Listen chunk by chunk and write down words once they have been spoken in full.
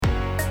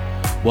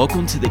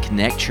Welcome to the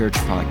Connect Church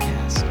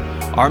podcast.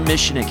 Our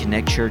mission at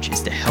Connect Church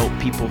is to help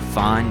people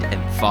find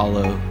and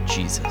follow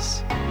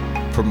Jesus.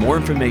 For more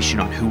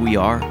information on who we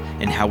are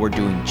and how we're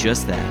doing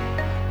just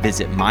that,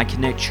 visit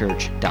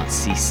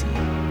myconnectchurch.cc.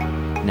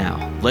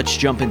 Now, let's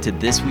jump into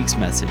this week's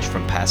message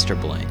from Pastor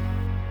Blaine.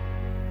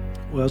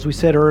 Well, as we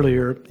said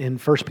earlier in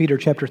 1 Peter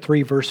chapter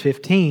 3, verse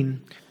 15,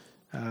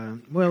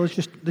 let's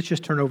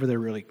just turn over there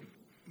really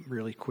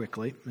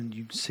quickly, and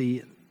you can see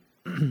it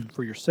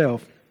for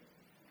yourself.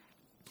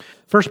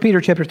 1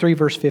 Peter chapter 3,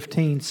 verse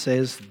 15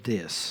 says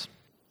this: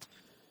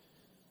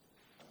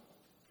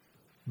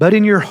 "But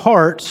in your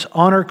hearts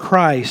honor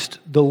Christ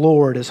the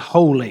Lord as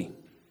holy,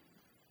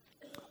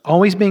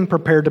 always being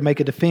prepared to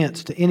make a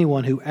defense to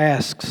anyone who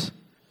asks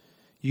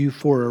you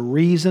for a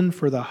reason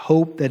for the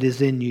hope that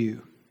is in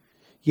you,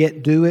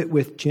 yet do it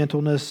with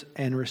gentleness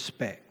and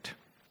respect."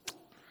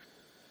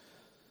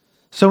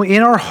 So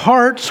in our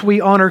hearts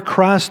we honor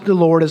Christ the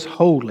Lord as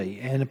holy,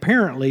 and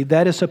apparently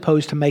that is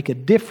supposed to make a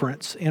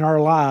difference in our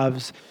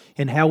lives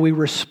in how we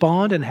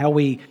respond and how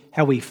we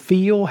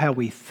feel, how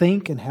we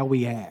think, and how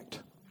we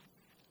act.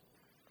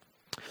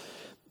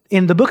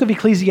 In the book of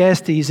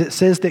Ecclesiastes, it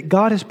says that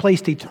God has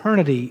placed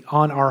eternity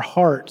on our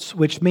hearts,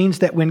 which means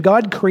that when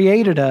God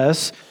created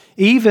us,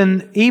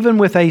 even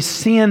with a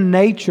sin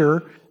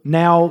nature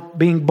now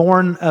being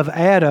born of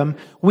Adam,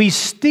 we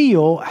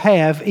still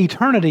have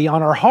eternity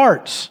on our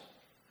hearts.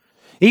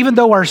 Even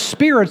though our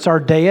spirits are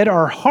dead,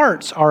 our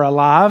hearts are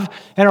alive,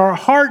 and our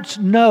hearts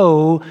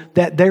know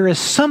that there is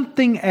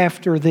something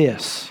after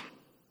this.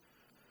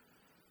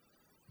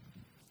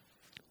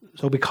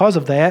 So because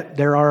of that,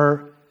 there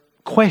are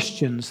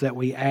questions that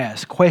we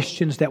ask,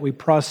 questions that we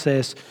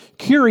process,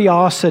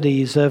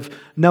 curiosities of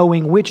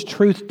knowing which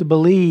truth to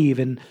believe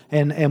and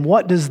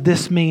what does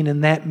this mean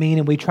and that mean,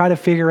 and we try to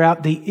figure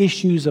out the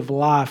issues of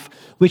life,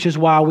 which is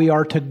why we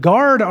are to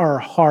guard our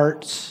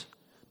hearts,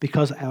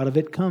 because out of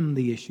it come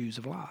the issues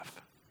of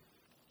life.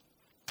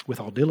 With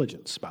all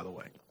diligence, by the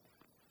way.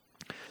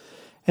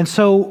 And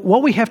so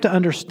what we have to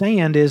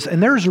understand is,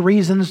 and there's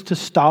reasons to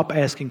stop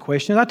asking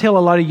questions. I tell a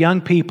lot of young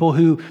people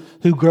who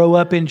grow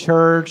up in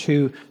church,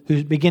 who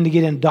begin to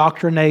get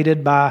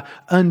indoctrinated by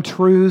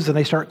untruths, and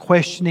they start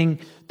questioning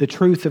the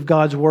truth of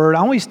God's Word.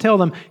 I always tell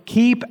them,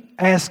 keep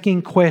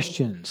asking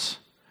questions.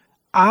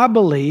 I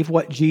believe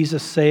what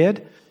Jesus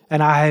said,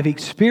 and I have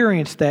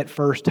experienced that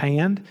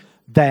firsthand,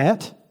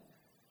 that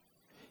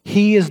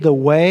He is the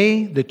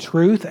way, the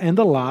truth, and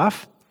the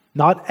life.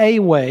 Not a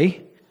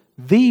way,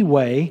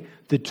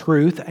 the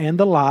truth, and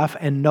the life,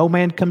 and no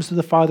man comes to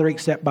the Father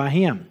except by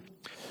Him.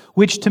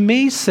 Which to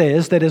me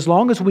says that as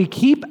long as we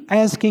keep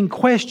asking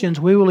questions,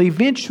 we will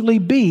eventually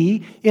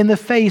be in the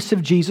face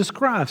of Jesus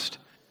Christ.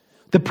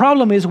 The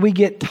problem is we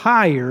get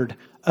tired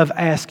of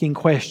asking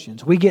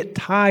questions. We get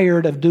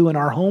tired of doing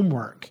our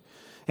homework.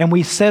 And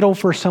we settle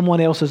for someone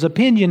else's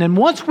opinion. And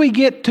once we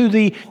get to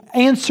the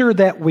answer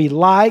that we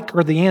like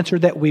or the answer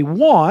that we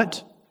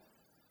want,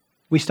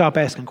 we stop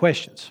asking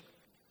questions.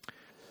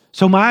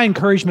 So my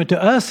encouragement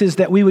to us is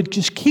that we would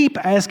just keep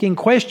asking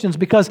questions,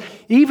 because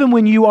even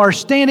when you are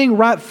standing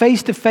right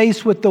face to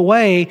face with the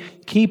way,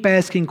 keep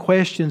asking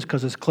questions,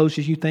 because as close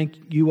as you think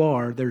you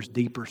are, there's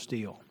deeper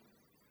still.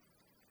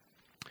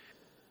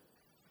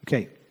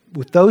 Okay.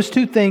 With those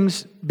two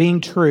things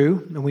being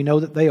true, and we know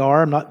that they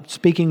are, I'm not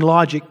speaking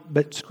logic,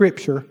 but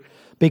Scripture,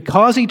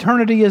 because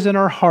eternity is in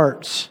our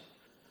hearts,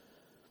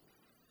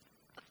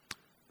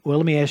 well,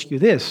 let me ask you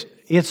this.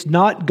 It's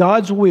not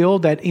God's will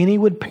that any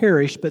would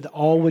perish, but that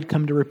all would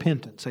come to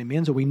repentance.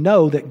 Amen? So we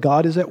know that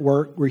God is at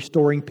work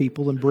restoring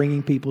people and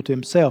bringing people to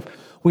Himself.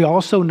 We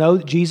also know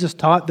that Jesus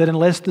taught that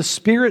unless the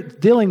Spirit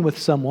dealing with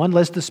someone,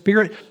 unless the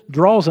Spirit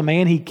draws a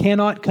man, he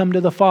cannot come to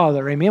the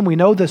Father. Amen? We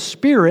know the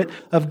Spirit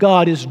of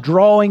God is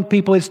drawing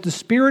people. It's the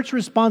Spirit's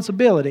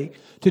responsibility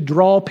to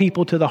draw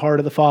people to the heart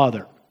of the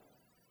Father.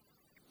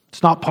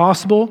 It's not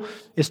possible.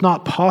 It's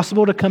not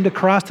possible to come to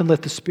Christ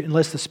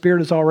unless the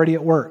Spirit is already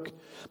at work.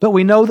 But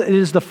we know that it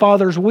is the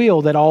Father's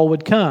will that all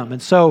would come.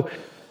 And so,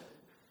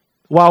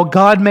 while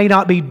God may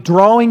not be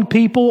drawing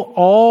people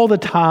all the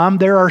time,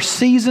 there are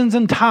seasons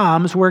and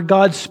times where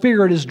God's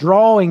Spirit is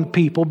drawing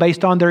people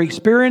based on their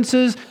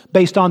experiences,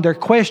 based on their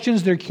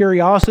questions, their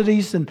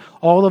curiosities, and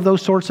all of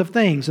those sorts of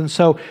things. And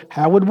so,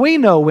 how would we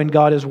know when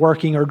God is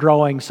working or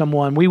drawing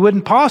someone? We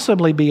wouldn't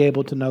possibly be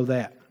able to know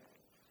that,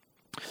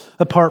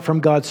 apart from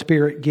God's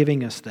Spirit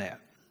giving us that.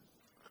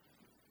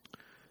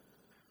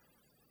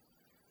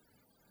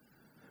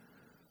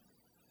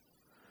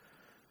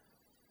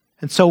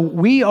 And so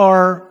we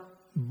are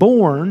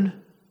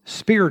born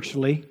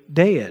spiritually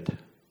dead.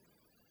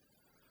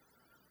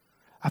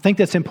 I think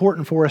that's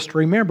important for us to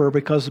remember,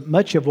 because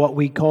much of what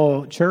we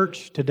call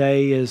church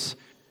today is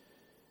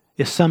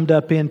summed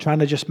up in trying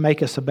to just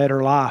make us a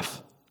better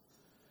life.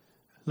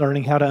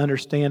 Learning how to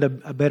understand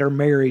a better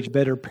marriage,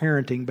 better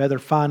parenting, better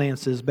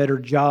finances, better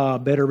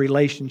job, better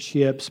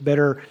relationships,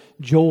 better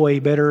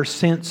joy, better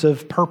sense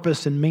of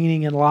purpose and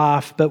meaning in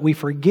life. But we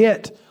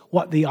forget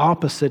what the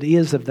opposite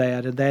is of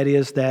that, and that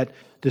is that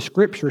the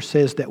Scripture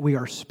says that we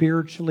are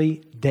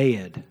spiritually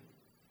dead.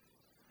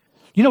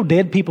 You know,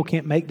 dead people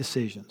can't make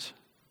decisions.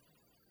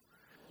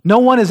 No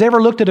one has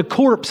ever looked at a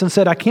corpse and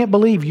said, I can't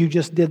believe you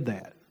just did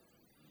that.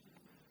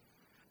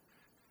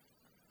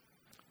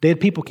 Dead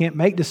people can't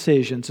make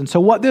decisions. And so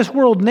what this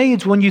world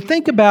needs, when you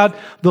think about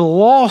the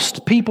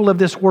lost people of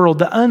this world,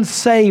 the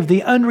unsaved,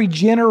 the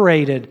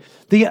unregenerated,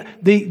 the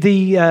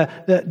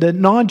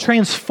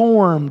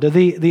non-transformed,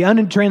 the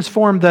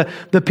untransformed,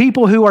 the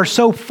people who are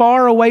so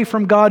far away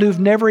from God who've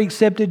never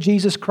accepted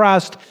Jesus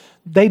Christ,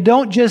 they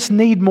don't just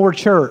need more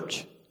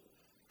church.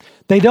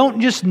 They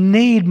don't just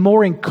need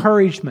more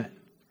encouragement.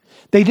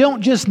 They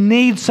don't just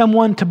need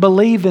someone to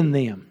believe in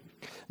them.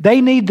 They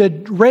need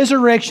the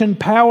resurrection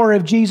power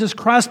of Jesus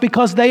Christ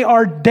because they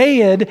are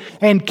dead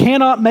and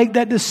cannot make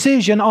that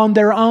decision on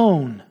their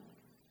own.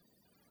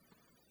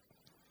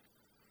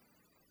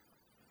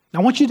 I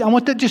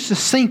want that just to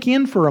sink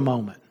in for a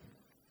moment.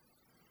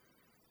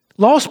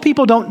 Lost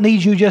people don't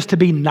need you just to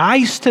be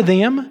nice to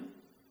them.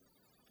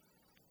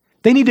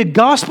 They need the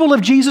gospel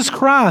of Jesus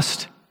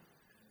Christ.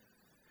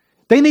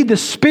 They need the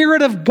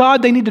Spirit of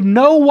God. They need to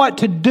know what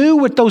to do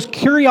with those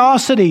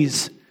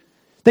curiosities.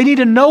 They need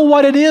to know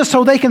what it is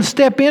so they can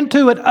step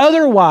into it.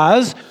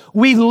 Otherwise,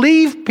 we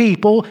leave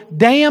people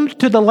damned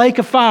to the lake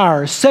of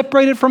fire,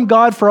 separated from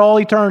God for all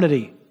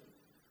eternity.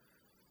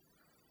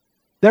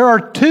 There are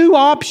two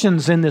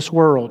options in this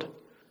world.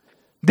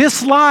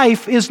 This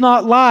life is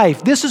not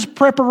life. This is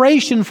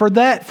preparation for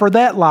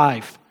that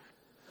life.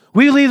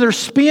 We'll either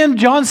spend,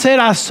 John said,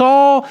 I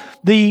saw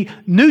the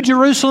New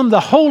Jerusalem, the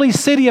holy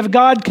city of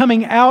God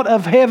coming out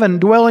of heaven,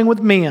 dwelling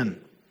with men.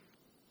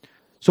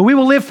 So we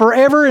will live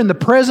forever in the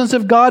presence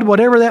of God,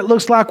 whatever that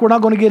looks like. We're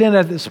not going to get into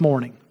that this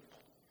morning.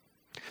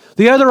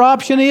 The other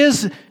option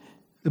is,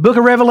 the book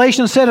of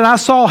Revelation said, and I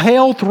saw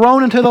hell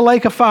thrown into the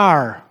lake of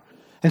fire.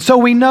 And so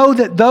we know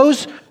that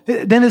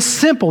then it's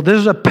simple.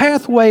 There's a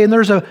pathway and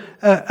there's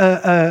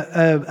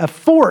a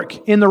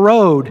fork in the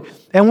road.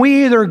 And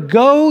we either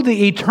go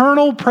the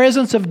eternal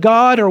presence of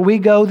God or we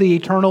go the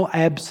eternal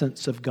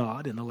absence of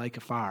God in the lake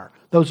of fire.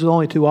 Those are the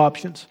only two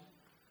options.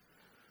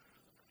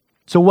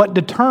 So what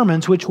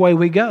determines which way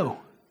we go?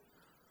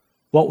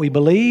 What we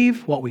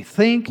believe, what we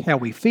think, how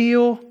we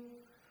feel.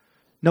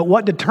 No,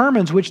 what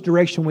determines which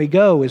direction we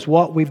go is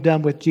what we've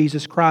done with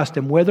Jesus Christ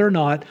and whether or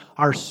not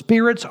our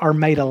spirits are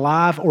made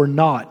alive or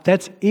not.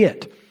 That's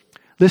it.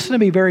 Listen to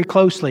me very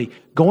closely.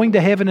 Going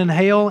to heaven and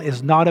hell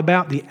is not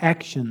about the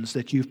actions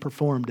that you've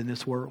performed in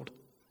this world.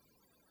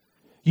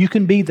 You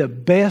can be the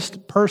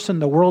best person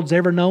the world's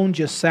ever known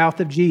just south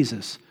of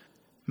Jesus.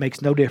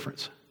 Makes no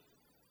difference.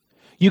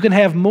 You can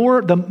have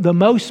the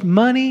most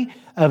money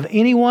of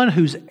anyone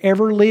who's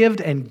ever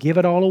lived and give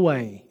it all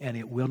away, and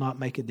it will not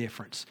make a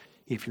difference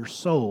if your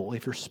soul,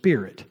 if your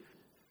spirit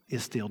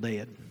is still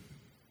dead.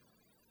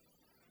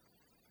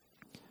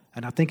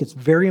 And I think it's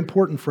very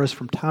important for us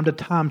from time to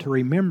time to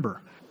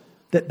remember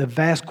that the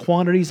vast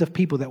quantities of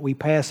people that we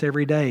pass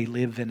every day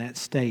live in that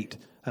state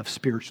of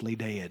spiritually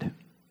dead.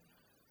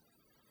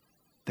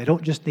 They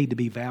don't just need to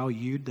be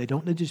valued. They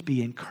don't need to just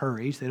be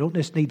encouraged. They don't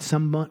just need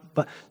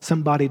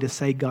somebody to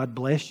say, God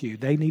bless you.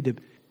 They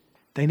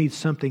need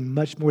something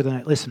much more than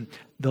that. Listen,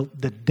 the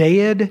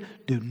dead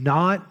do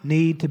not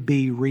need to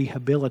be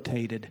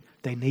rehabilitated.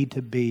 They need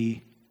to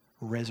be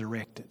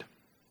resurrected.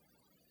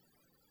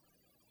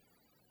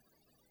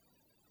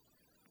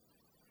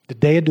 The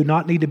dead do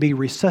not need to be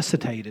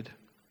resuscitated.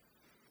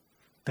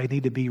 They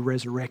need to be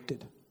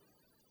resurrected.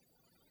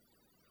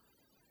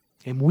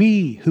 And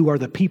we, who are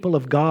the people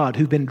of God,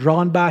 who've been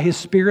drawn by His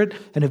Spirit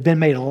and have been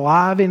made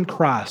alive in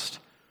Christ,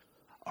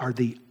 are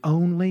the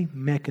only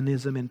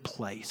mechanism in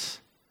place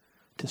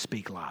to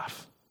speak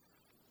life.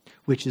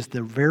 Which is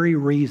the very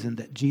reason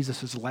that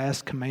Jesus'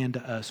 last command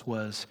to us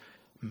was,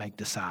 make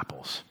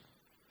disciples.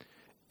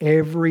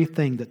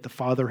 Everything that the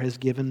Father has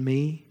given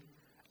me,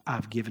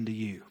 I've given to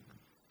you.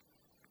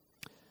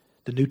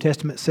 The New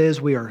Testament says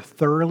we are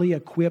thoroughly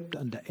equipped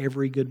unto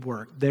every good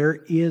work. There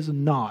is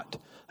not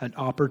an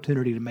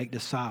opportunity to make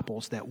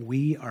disciples that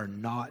we are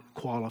not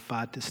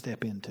qualified to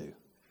step into.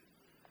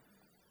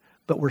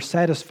 But we're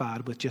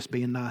satisfied with just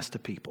being nice to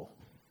people.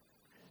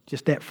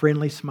 Just that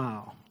friendly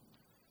smile.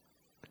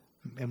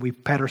 And we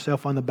pat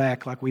ourselves on the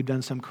back like we've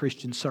done some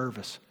Christian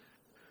service.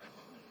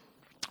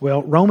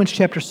 Well, Romans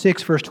chapter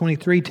 6, verse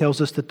 23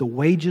 tells us that the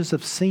wages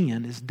of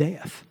sin is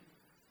death.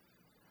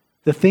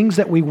 The things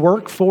that we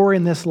work for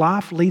in this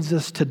life leads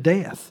us to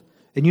death.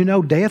 And you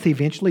know death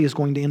eventually is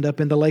going to end up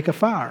in the lake of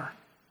fire.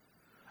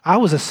 I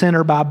was a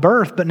sinner by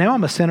birth, but now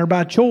I'm a sinner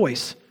by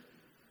choice.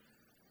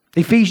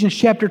 Ephesians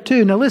chapter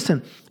 2. Now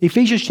listen,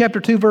 Ephesians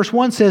chapter 2 verse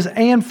 1 says,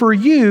 and for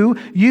you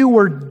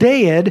were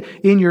dead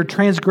in your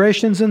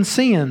transgressions and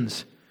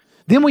sins.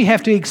 Then we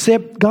have to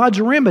accept God's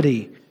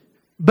remedy.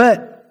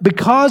 But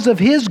because of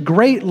His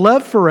great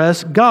love for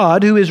us,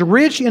 God, who is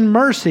rich in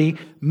mercy,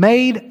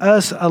 made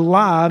us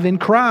alive in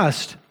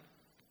Christ.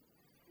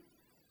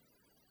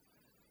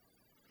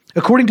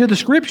 According to the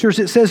Scriptures,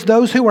 it says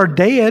those who are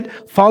dead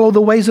follow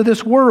the ways of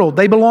this world.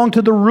 They belong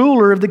to the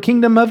ruler of the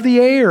kingdom of the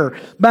air.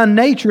 By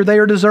nature, they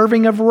are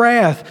deserving of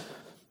wrath.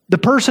 The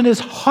person is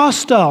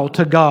hostile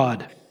to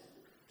God.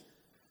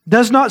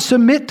 does not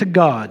submit to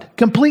God,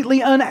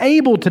 completely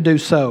unable to do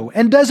so,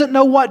 and doesn't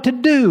know what to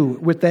do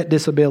with that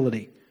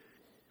disability.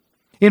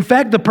 In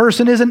fact, the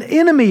person is an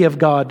enemy of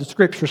God, the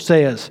Scripture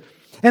says,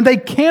 and they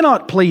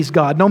cannot please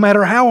God no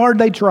matter how hard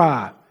they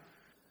try.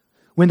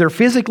 When they're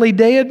physically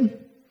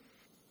dead,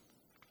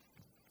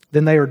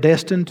 then they are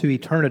destined to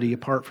eternity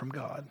apart from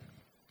God.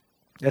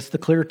 That's the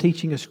clear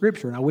teaching of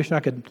Scripture, and I wish I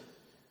could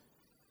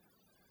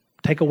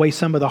take away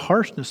some of the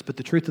harshness, but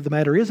the truth of the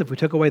matter is, if we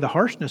took away the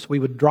harshness, we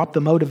would drop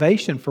the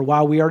motivation for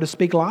why we are to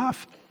speak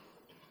life.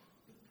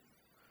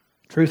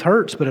 Truth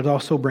hurts, but it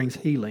also brings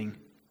healing.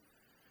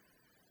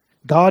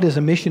 God is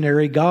a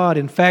missionary God.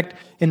 In fact,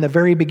 in the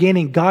very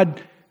beginning,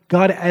 God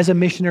as a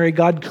missionary,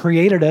 God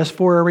created us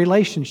for a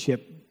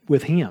relationship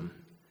with Him.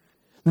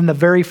 Then the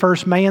very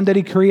first man that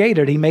He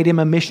created, He made him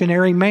a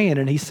missionary man,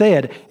 and He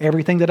said,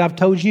 everything that I've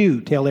told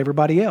you, tell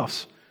everybody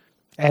else.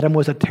 Adam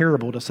was a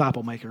terrible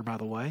disciple maker, by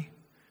the way.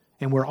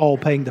 And we're all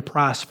paying the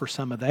price for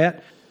some of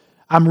that.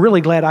 I'm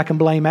really glad I can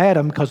blame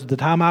Adam, because at the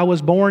time I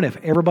was born, if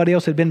everybody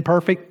else had been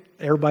perfect,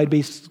 everybody would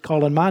be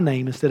calling my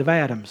name instead of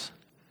Adam's.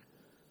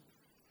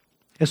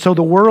 And so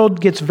the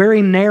world gets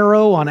very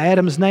narrow on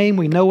Adam's name.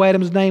 We know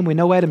Adam's name. We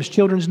know Adam's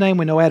children's name.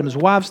 We know Adam's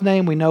wife's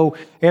name. We know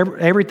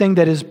everything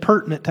that is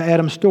pertinent to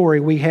Adam's story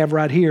we have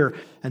right here.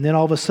 And then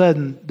all of a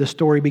sudden, the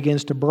story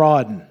begins to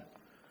broaden.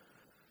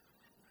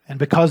 And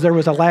because there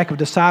was a lack of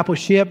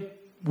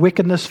discipleship,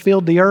 wickedness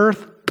filled the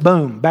earth.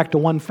 Boom, back to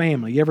one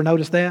family. You ever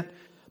notice that?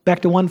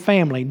 Back to one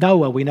family.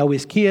 Noah, we know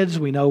his kids,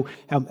 we know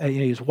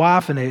his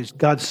wife, and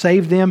God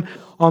saved them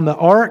on the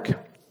ark. As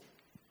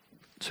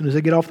soon as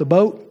they get off the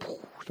boat,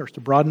 starts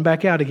to broaden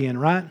back out again,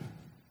 right?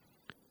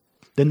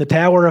 Then the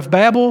Tower of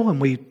Babel,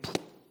 and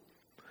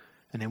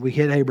then we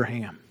hit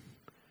Abraham.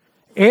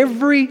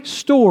 Every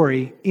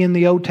story in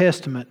the Old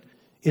Testament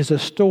is a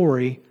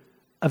story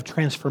of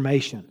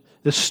transformation.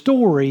 The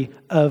story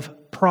of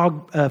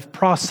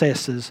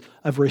processes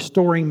of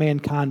restoring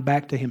mankind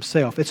back to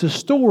Himself. It's a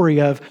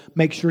story of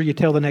make sure you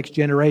tell the next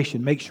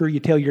generation, make sure you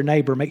tell your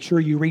neighbor, make sure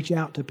you reach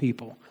out to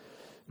people.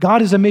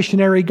 God is a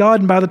missionary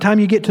God, and by the time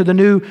you get to the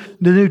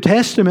New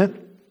Testament,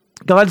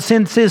 God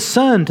sends His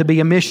Son to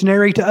be a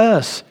missionary to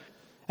us.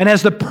 And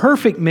as the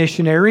perfect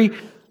missionary,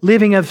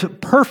 living a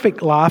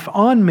perfect life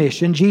on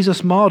mission,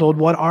 Jesus modeled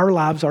what our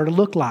lives are to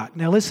look like.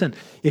 Now listen,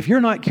 if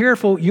you're not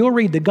careful, you'll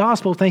read the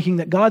gospel thinking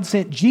that God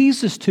sent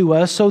Jesus to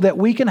us so that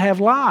we can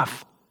have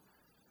life.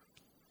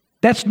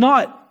 That's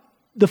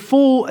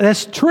true,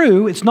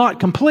 it's not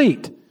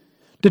complete.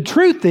 The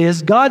truth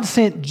is, God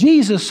sent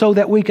Jesus so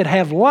that we could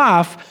have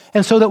life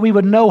and so that we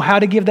would know how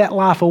to give that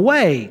life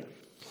away.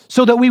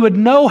 So that we would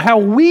know how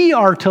we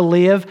are to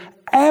live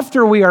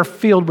after we are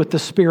filled with the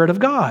Spirit of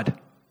God.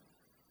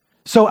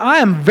 So I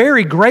am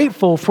very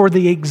grateful for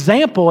the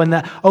example and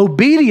the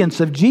obedience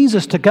of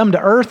Jesus to come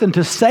to earth and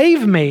to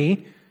save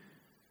me.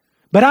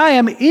 But I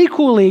am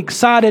equally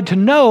excited to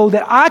know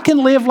that I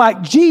can live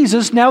like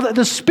Jesus now that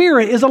the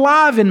Spirit is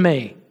alive in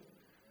me.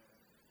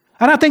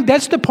 And I think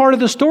that's the part of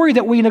the story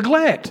that we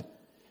neglect.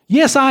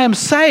 Yes, I am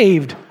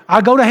saved.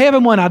 I go to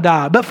heaven when I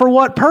die. But for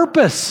what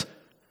purpose?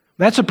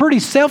 That's a pretty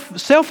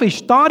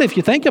selfish thought if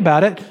you think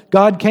about it.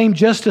 God came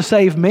just to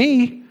save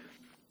me.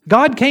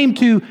 God came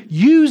to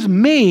use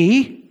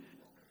me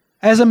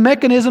as a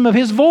mechanism of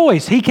His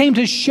voice. He came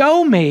to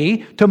show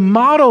me, to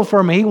model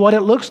for me what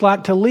it looks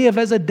like to live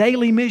as a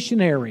daily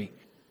missionary.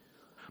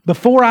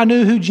 Before I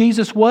knew who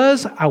Jesus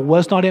was, I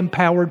was not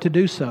empowered to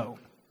do so.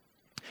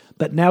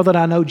 But now that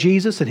I know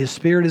Jesus and His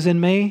Spirit is in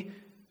me,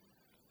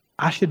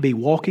 I should be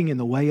walking in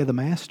the way of the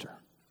Master.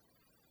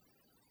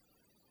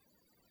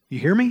 You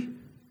hear me?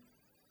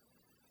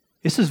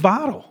 This is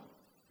vital.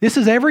 This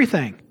is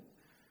everything.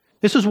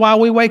 This is why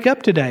we wake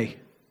up today,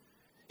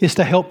 is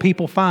to help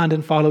people find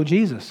and follow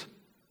Jesus.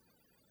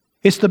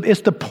 It's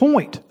the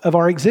point of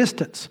our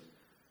existence.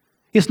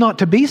 It's not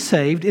to be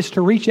saved, it's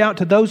to reach out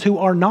to those who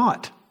are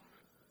not.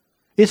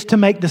 It's to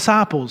make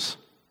disciples,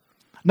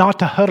 not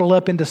to huddle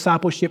up in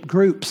discipleship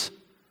groups.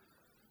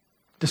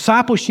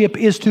 Discipleship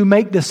is to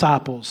make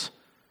disciples.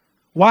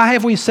 Why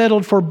have we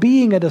settled for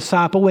being a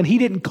disciple when He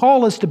didn't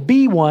call us to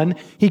be one?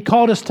 He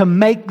called us to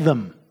make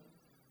them.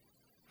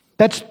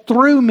 That's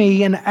through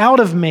me and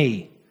out of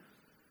me.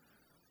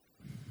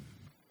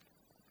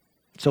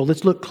 So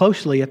let's look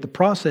closely at the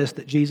process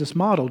that Jesus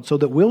modeled so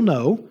that we'll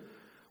know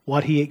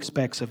what He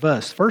expects of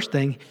us. First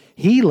thing,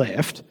 He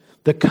left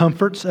the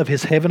comforts of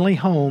His heavenly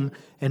home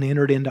and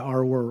entered into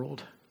our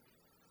world.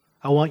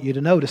 I want you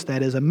to notice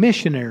that as a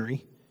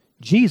missionary,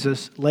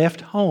 Jesus left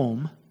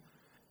home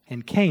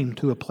and came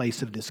to a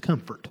place of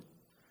discomfort.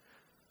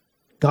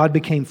 God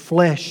became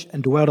flesh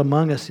and dwelt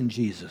among us in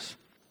Jesus.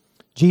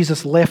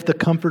 Jesus left the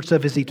comforts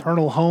of His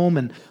eternal home,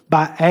 and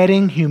by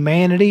adding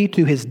humanity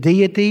to His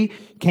deity,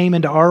 came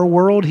into our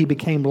world. He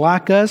became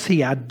like us.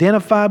 He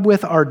identified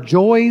with our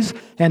joys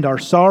and our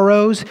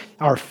sorrows,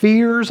 our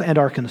fears and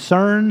our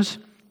concerns.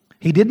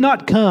 He did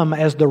not come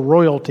as the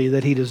royalty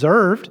that He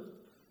deserved.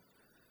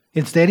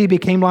 Instead, He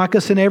became like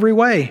us in every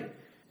way.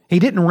 He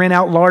didn't rent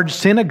out large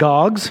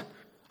synagogues.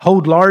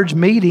 hold large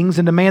meetings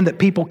and demand that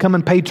people come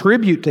and pay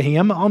tribute to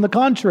him. On the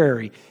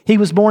contrary, he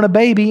was born a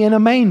baby in a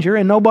manger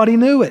and nobody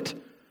knew it.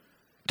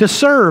 To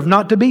serve,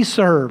 not to be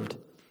served.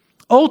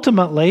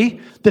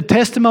 Ultimately, the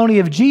testimony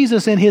of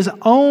Jesus in his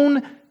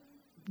own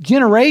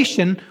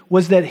generation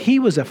was that he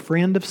was a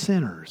friend of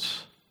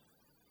sinners.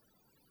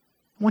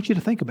 I want you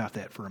to think about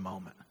that for a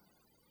moment.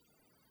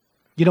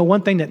 You know,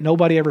 one thing that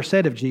nobody ever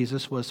said of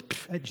Jesus was,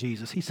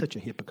 Jesus, he's such a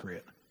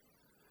hypocrite.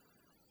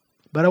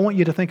 But I want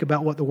you to think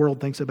about what the world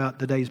thinks about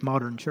today's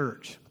modern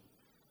church.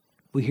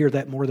 We hear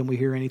that more than we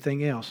hear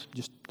anything else.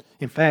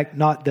 In fact,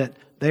 not that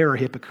they are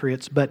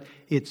hypocrites, but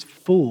it's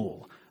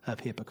full of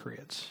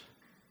hypocrites.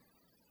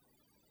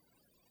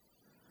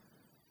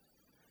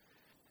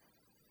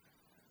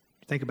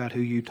 Think about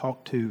who you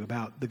talk to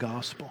about the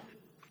gospel.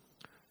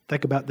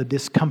 Think about the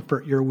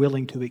discomfort you're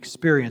willing to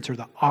experience or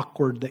the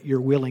awkward that you're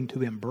willing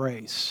to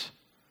embrace.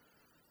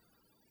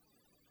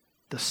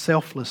 The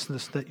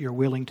selflessness that you're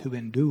willing to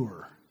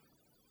endure.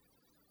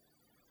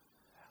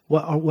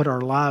 What would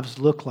our lives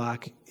look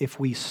like if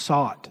we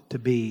sought to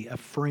be a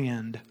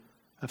friend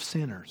of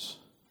sinners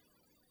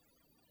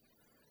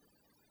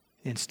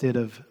instead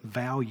of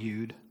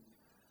valued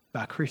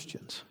by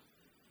Christians?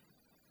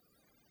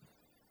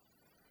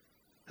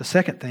 The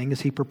second thing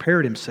is he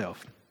prepared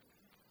himself.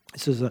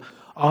 This is the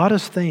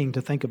oddest thing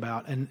to think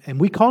about. And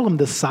we call them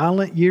the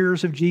silent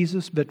years of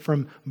Jesus, but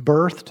from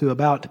birth to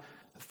about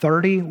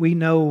 30, we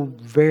know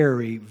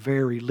very,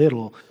 very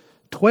little.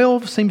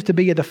 12 seems to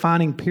be a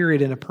defining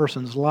period in a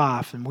person's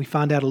life, and we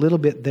find out a little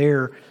bit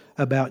there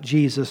about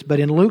Jesus.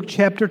 But in Luke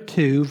chapter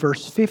 2,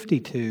 verse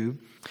 52,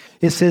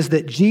 it says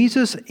that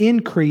Jesus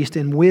increased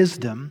in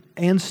wisdom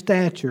and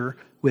stature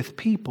with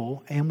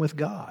people and with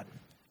God.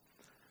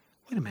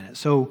 Wait a minute.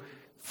 So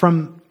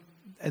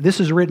this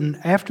is written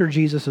after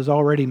Jesus has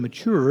already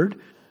matured,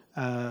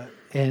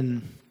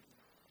 and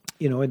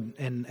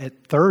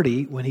at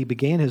 30, when he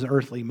began his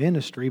earthly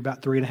ministry,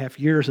 about 3.5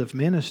 years of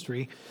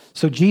ministry.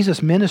 So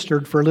Jesus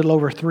ministered for a little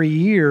over 3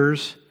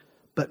 years,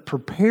 but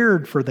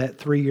prepared for that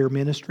 3-year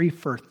ministry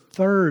for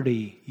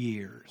 30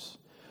 years,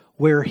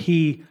 where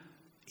he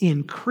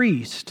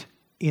increased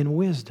in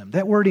wisdom.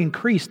 That word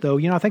increase, though,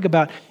 I think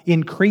about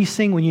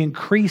increasing. When you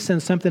increase in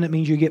something, it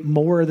means you get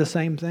more of the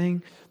same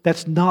thing.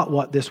 That's not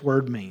what this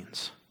word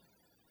means.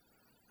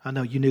 I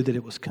know you knew that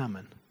it was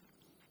coming.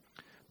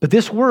 But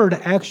this word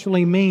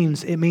actually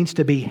means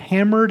to be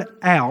hammered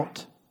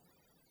out,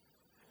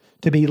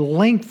 to be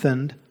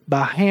lengthened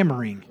by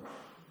hammering.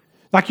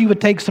 Like you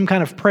would take some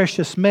kind of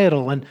precious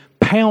metal and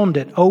pound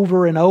it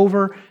over and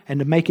over and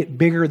to make it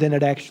bigger than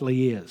it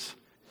actually is.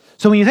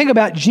 So when you think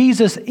about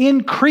Jesus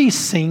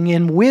increasing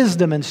in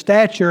wisdom and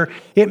stature,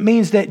 it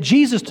means that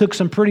Jesus took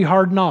some pretty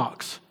hard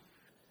knocks.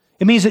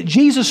 It means that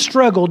Jesus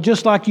struggled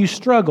just like you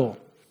struggle.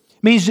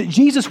 It means that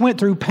Jesus went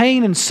through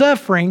pain and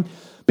suffering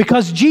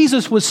because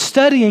Jesus was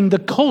studying the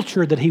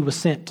culture that he was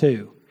sent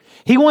to.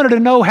 He wanted to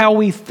know how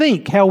we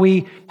think, how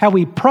we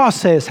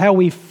process, how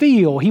we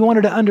feel. He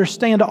wanted to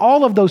understand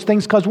all of those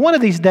things because one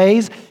of these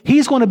days,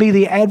 he's going to be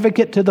the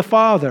advocate to the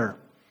Father.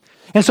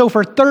 And so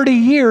for 30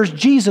 years,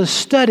 Jesus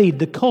studied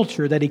the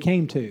culture that he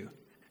came to.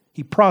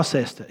 He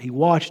processed it. He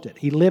watched it.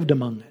 He lived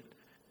among it.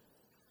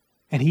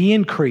 And he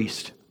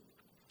increased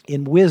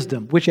in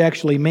wisdom, which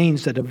actually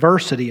means a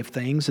diversity of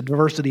things, a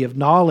diversity of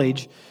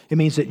knowledge. It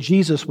means that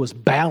Jesus was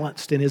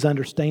balanced in his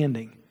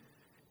understanding.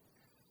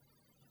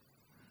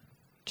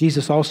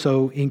 Jesus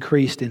also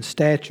increased in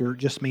stature,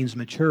 just means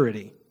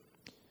maturity.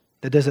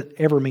 That doesn't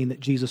ever mean that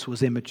Jesus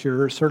was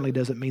immature. It certainly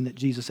doesn't mean that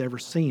Jesus ever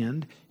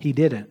sinned. He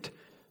didn't.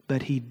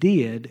 But he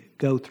did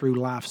go through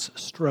life's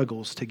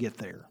struggles to get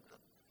there.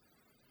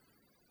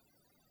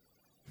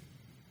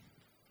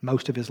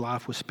 Most of his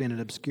life was spent in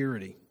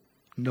obscurity.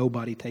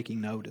 Nobody taking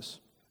notice.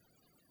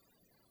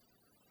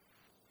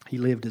 He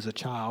lived as a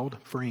child,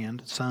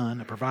 friend,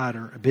 son, a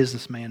provider, a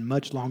businessman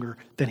much longer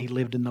than he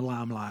lived in the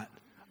limelight,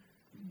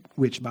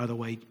 which, by the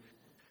way,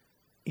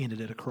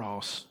 ended at a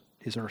cross,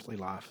 his earthly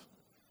life.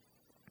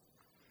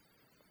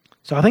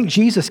 So I think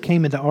Jesus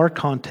came into our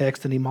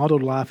context and he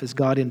modeled life as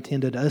God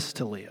intended us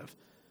to live.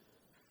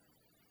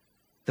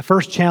 The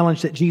first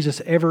challenge that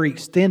Jesus ever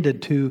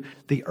extended to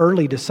the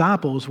early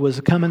disciples was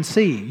come and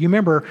see. You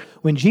remember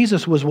when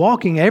Jesus was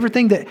walking,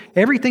 everything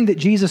that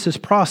Jesus is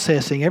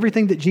processing,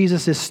 everything that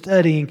Jesus is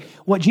studying,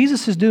 what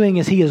Jesus is doing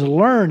is he is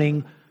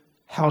learning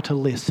how to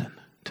listen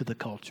to the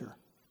culture.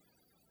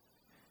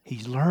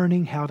 He's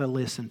learning how to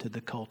listen to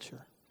the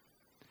culture.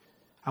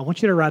 I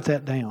want you to write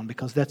that down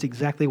because that's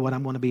exactly what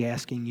I'm going to be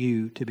asking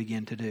you to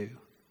begin to do.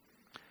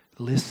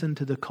 Listen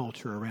to the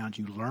culture around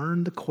you.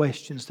 Learn the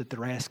questions that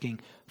they're asking.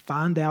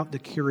 Find out the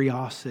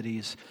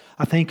curiosities.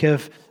 I think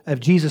of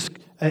Jesus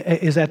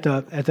is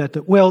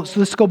well, so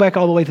let's go back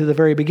all the way to the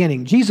very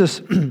beginning.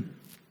 Jesus,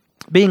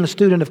 being a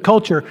student of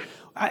culture,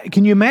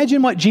 can you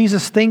imagine what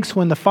Jesus thinks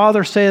when the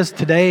Father says,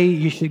 today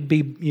you should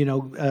be,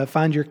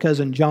 find your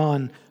cousin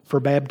John for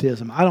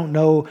baptism? I don't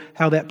know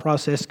how that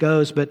process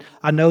goes, but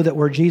I know that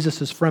where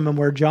Jesus is from and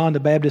where John the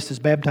Baptist is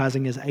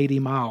baptizing is 80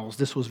 miles.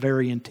 This was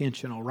very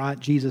intentional, right?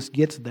 Jesus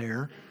gets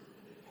there,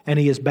 and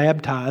he is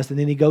baptized, and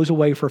then he goes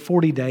away for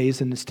 40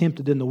 days and is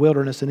tempted in the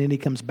wilderness, and then he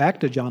comes back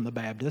to John the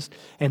Baptist,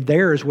 and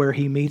there is where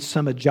he meets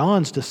some of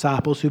John's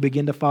disciples who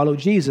begin to follow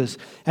Jesus.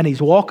 And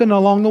he's walking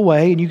along the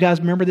way, and you guys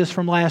remember this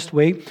from last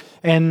week,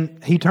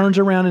 and he turns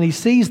around and he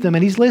sees them,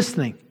 and he's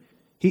listening.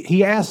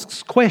 He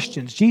asks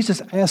questions. Jesus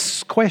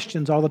asks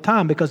questions all the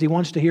time because he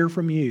wants to hear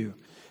from you.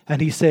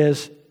 And he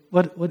says,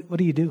 what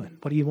are you doing?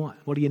 What do you want?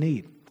 What do you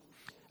need?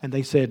 And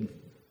they said,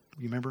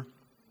 you remember?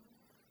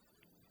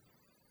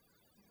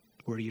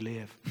 Where do you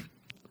live?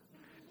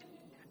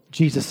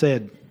 Jesus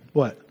said,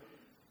 what?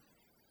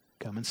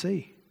 Come and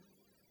see.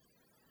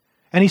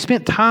 And he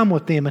spent time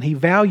with them, and he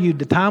valued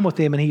the time with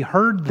them, and he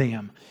heard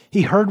them.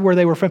 He heard where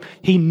they were from.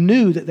 He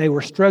knew that they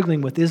were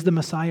struggling with, is the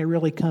Messiah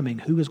really coming?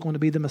 Who is going to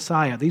be the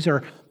Messiah? These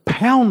are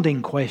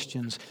pounding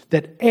questions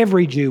that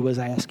every Jew was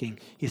asking.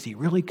 Is he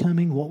really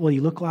coming? What will he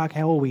look like?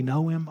 How will we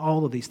know him?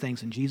 All of these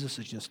things. And Jesus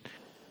is just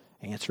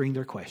answering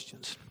their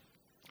questions.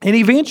 And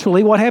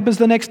eventually, what happens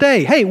the next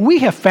day? Hey, we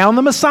have found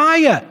the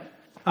Messiah.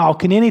 Oh,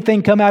 can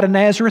anything come out of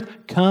Nazareth?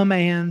 Come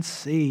and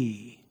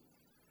see.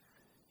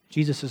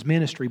 Jesus'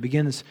 ministry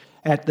begins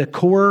at the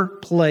core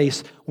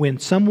place when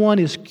someone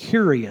is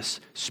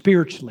curious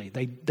spiritually.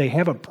 They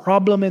have a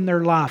problem in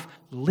their life.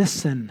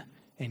 Listen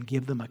and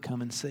give them a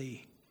come and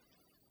see.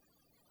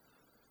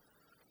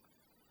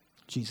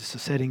 Jesus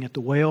is sitting at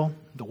the well.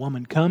 The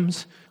woman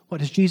comes. What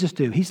does Jesus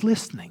do? He's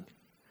listening.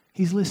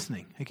 He's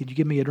listening. Hey, could you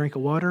give me a drink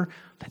of water?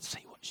 Let's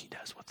see what she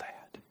does with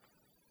that.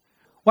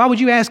 Why would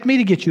you ask me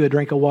to get you a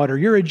drink of water?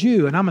 You're a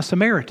Jew and I'm a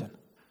Samaritan.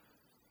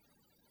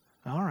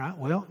 All right,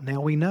 well,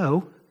 now we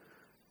know.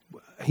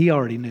 He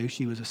already knew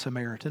she was a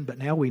Samaritan, but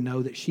now we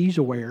know that she's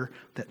aware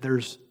that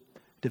there's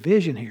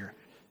division here.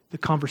 The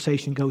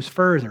conversation goes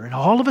further, and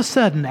all of a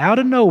sudden, out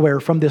of nowhere,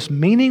 from this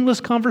meaningless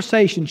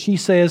conversation, she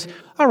says,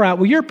 all right,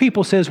 well, your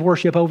people says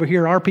worship over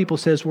here, our people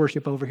says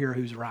worship over here,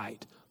 who's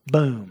right?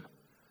 Boom.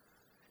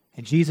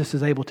 And Jesus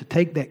is able to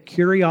take that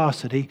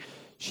curiosity.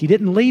 She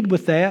didn't lead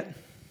with that.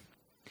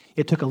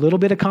 It took a little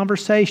bit of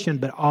conversation,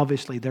 but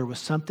obviously there was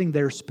something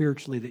there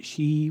spiritually that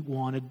she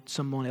wanted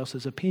someone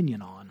else's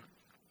opinion on.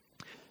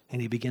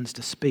 And he begins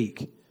to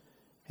speak.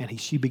 And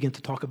she begins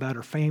to talk about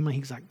her family.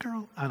 He's like,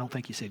 girl, I don't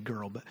think he said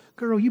girl, but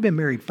girl, you've been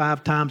married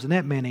 5 times and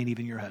that man ain't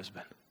even your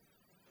husband.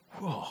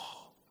 Whoa.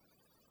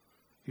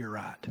 You're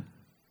right.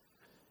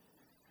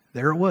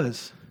 There it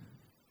was.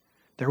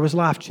 There was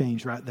life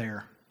change right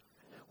there.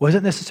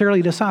 Wasn't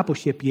necessarily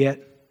discipleship yet,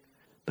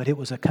 but it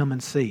was a come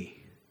and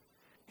see.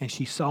 And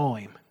she saw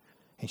him.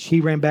 And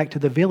she ran back to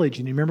the village.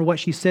 And you remember what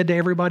she said to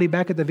everybody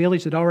back at the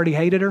village that already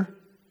hated her?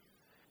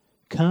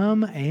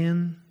 Come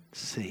and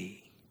see.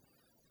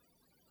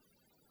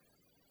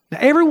 Now,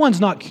 everyone's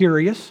not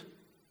curious,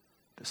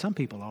 but some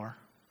people are.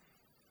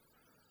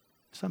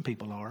 Some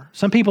people are.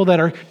 Some people that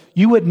are,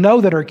 you would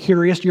know that are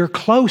curious, you're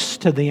close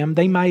to them,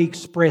 they may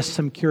express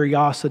some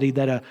curiosity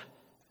that an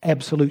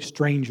absolute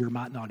stranger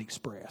might not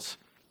express.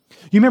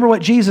 You remember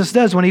what Jesus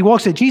does when he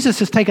walks in? Jesus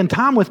has taken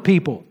time with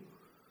people.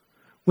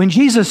 When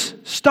Jesus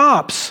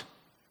stops,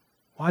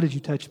 why did you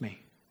touch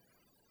me?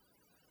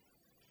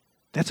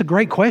 That's a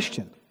great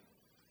question.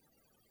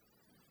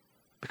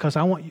 Because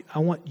I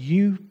want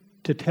you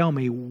to tell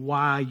me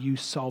why you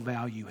saw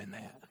value in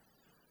that.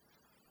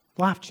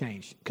 Life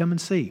change. Come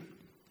and see.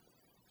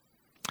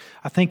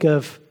 I think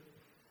of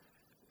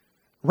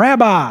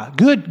Rabbi,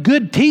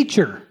 good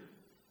teacher.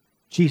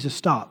 Jesus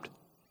stopped.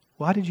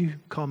 Why did you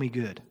call me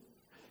good?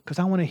 Because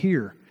I want to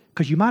hear.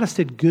 Because you might have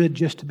said good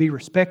just to be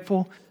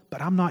respectful,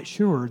 but I'm not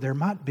sure. There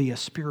might be a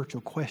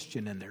spiritual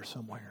question in there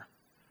somewhere.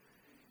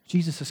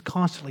 Jesus is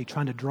constantly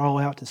trying to draw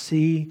out to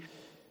see.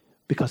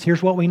 Because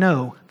here's what we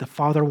know. The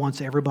Father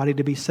wants everybody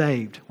to be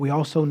saved. We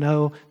also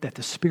know that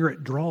the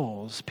Spirit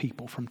draws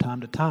people from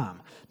time to time.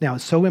 Now,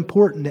 it's so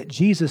important that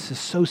Jesus is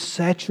so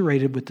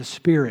saturated with the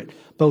Spirit,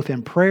 both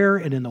in prayer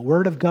and in the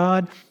Word of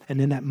God. And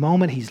in that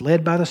moment, he's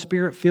led by the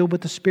Spirit, filled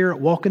with the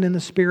Spirit, walking in the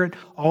Spirit.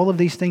 All of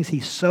these things,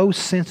 he's so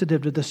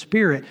sensitive to the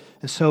Spirit.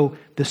 And so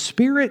the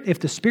Spirit, if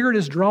the Spirit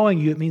is drawing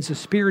you, it means the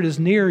Spirit is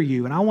near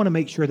you. And I want to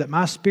make sure that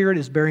my spirit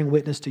is bearing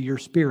witness to your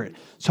spirit.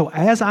 So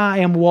as I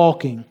am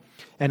walking,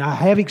 and I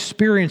have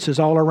experiences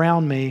all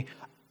around me,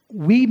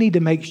 we need to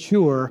make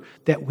sure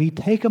that we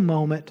take a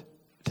moment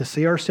to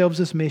see ourselves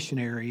as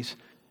missionaries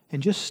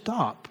and just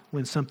stop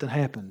when something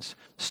happens.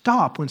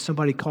 Stop when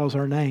somebody calls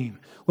our name.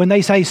 When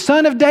they say,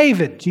 Son of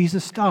David,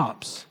 Jesus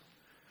stops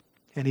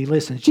and he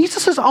listens.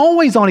 Jesus is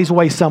always on his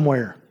way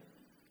somewhere.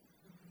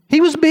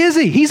 He was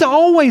busy. He's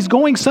always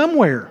going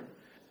somewhere.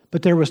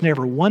 But there was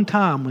never one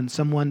time when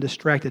someone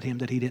distracted him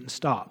that he didn't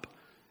stop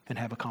and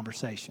have a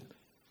conversation.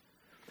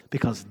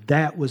 Because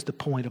that was the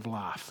point of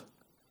life.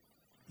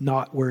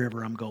 Not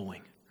wherever I'm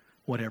going,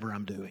 whatever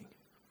I'm doing.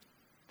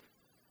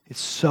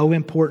 It's so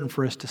important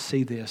for us to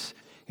see this.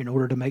 In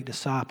order to make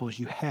disciples,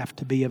 you have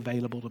to be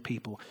available to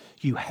people.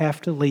 You have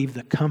to leave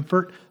the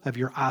comfort of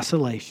your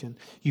isolation.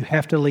 You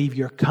have to leave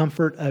your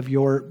comfort of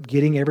your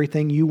getting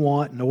everything you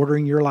want and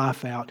ordering your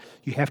life out.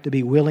 You have to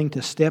be willing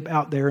to step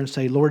out there and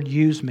say, Lord,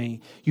 use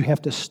me. You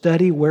have to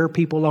study where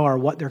people are,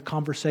 what their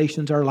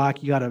conversations are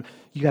like. You got to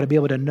You got to be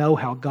able to know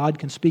how God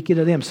can speak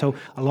into them. So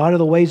a lot of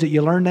the ways that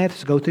you learn that is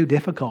to go through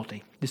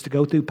difficulty, is to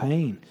go through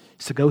pain,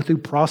 is to go through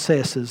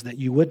processes that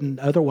you wouldn't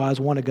otherwise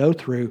want to go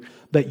through.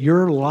 But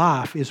your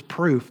life is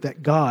proof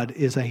that God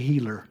is a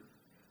healer.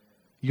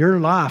 Your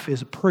life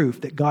is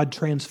proof that God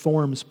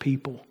transforms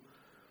people.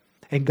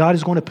 And God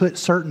is going to put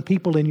certain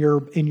people in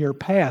your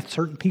path,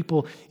 certain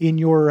people in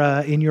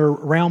your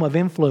realm of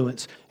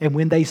influence. And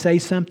when they say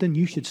something,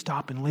 you should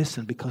stop and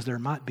listen, because there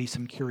might be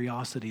some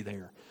curiosity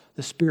there.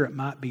 The Spirit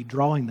might be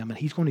drawing them, and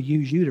He's going to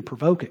use you to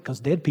provoke it,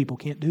 because dead people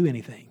can't do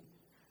anything.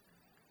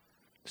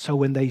 So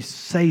when they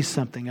say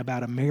something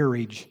about a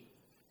marriage,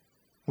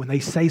 when they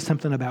say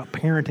something about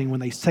parenting,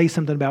 when they say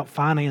something about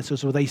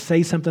finances, or they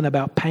say something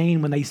about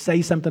pain, when they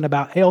say something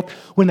about health,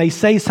 when they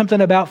say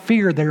something about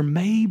fear, there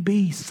may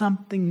be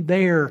something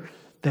there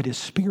that is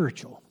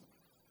spiritual.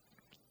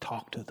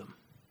 Talk to them.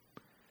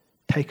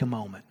 Take a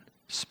moment.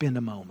 Spend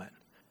a moment.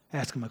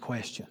 Ask them a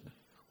question.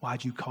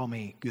 Why'd you call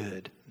me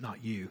good?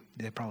 Not you.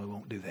 They probably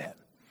won't do that.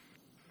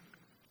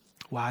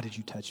 Why did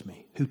you touch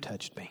me? Who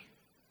touched me?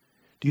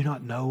 Do you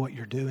not know what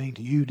you're doing?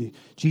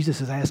 Jesus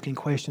is asking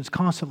questions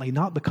constantly,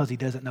 not because He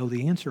doesn't know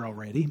the answer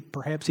already.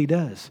 Perhaps He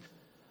does.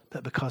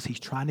 But because He's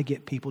trying to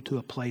get people to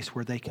a place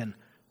where they can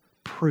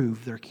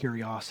prove their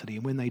curiosity.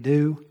 And when they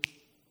do,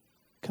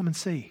 come and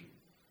see.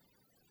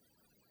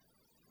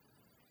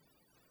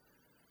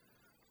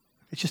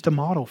 It's just a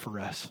model for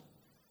us.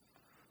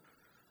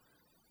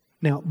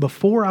 Now,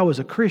 before I was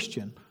a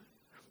Christian,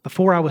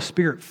 before I was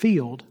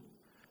Spirit-filled,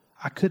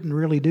 I couldn't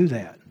really do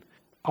that.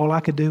 All I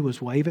could do was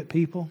wave at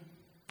people,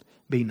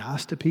 be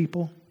nice to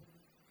people,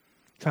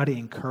 try to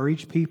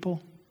encourage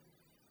people.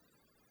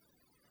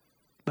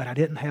 But I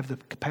didn't have the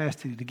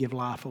capacity to give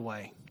life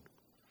away.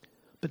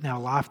 But now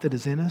life that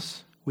is in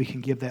us, we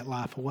can give that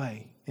life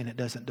away, and it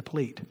doesn't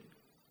deplete.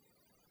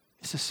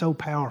 This is so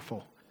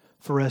powerful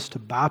for us to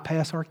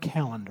bypass our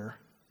calendar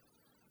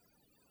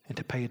and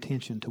to pay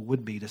attention to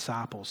would-be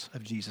disciples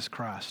of Jesus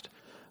Christ.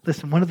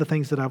 Listen, one of the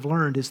things that I've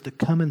learned is to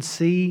come and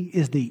see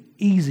is the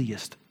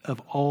easiest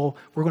of all.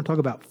 We're going to talk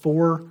about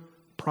 4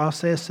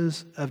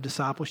 processes of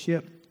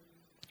discipleship.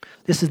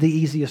 This is the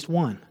easiest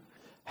one.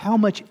 How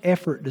much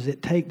effort does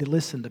it take to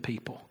listen to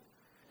people?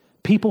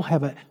 People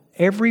have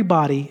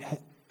everybody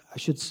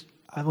has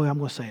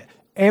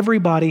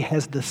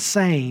the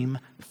same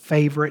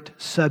favorite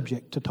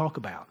subject to talk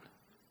about.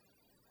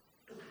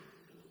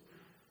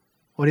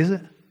 What is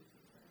it?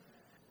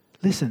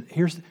 Listen,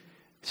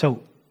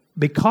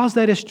 because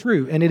that is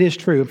true, and it is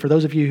true, and for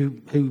those of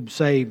you who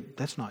say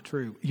that's not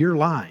true, you're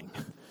lying.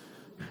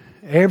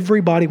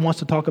 Everybody wants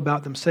to talk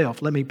about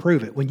themselves. Let me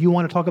prove it. When you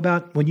want to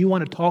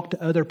talk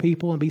to other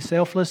people and be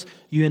selfless,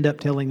 you end up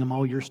telling them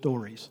all your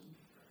stories.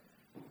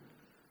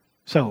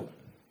 So,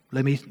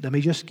 let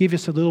me just give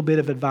us a little bit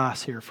of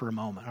advice here for a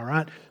moment, all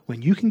right?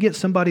 When you can get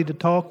somebody to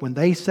talk, when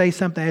they say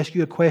something, ask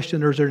you a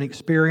question, there's an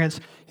experience,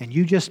 and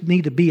you just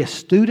need to be a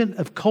student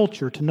of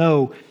culture to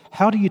know,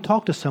 how do you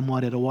talk to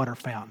someone at a water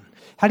fountain?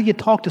 How do you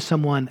talk to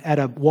someone at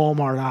a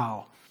Walmart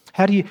aisle?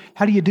 How do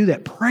you do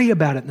that? Pray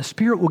about it, and the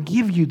Spirit will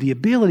give you the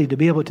ability to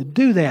be able to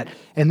do that.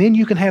 And then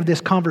you can have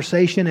this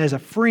conversation as a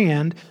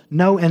friend,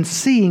 and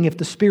seeing if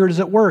the Spirit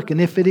is at work.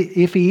 And if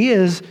He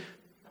is,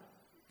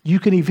 you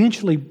can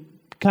eventually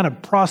kind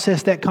of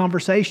process that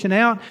conversation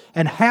out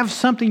and have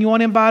something you want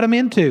to invite them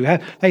into.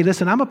 Hey,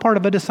 listen, I'm a part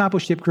of a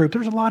discipleship group.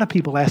 There's a lot of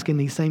people asking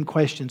these same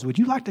questions. Would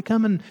you like to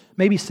come and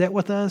maybe sit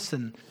with us?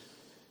 And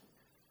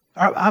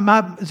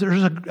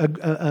there's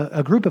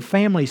a group of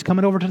families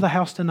coming over to the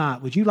house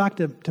tonight. Would you like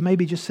to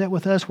maybe just sit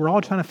with us? We're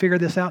all trying to figure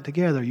this out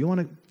together.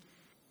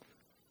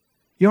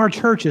 Our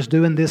church is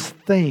doing this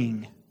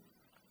thing.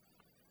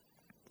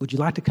 Would you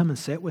like to come and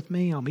sit with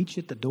me? I'll meet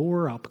you at the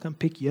door. I'll come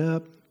pick you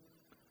up.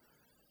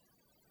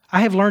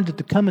 I have learned that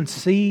the come and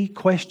see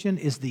question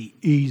is the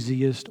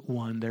easiest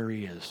one there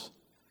is.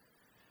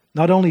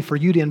 Not only for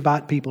you to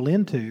invite people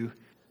into,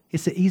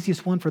 it's the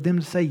easiest one for them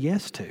to say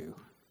yes to.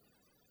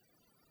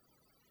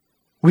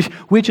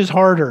 Which is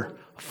harder?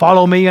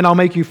 Follow me and I'll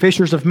make you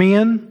fishers of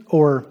men?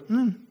 Or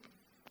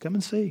come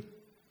and see.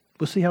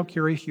 We'll see how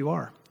curious you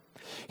are.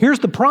 Here's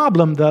the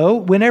problem, though.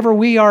 Whenever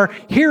we are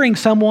hearing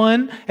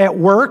someone at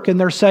work and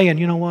they're saying,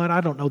 you know what,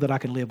 I don't know that I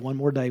can live one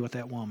more day with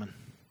that woman.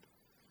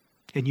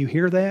 And you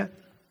hear that?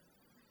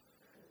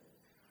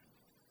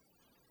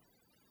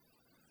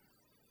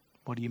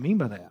 What do you mean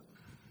by that?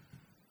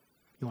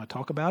 You want to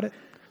talk about it?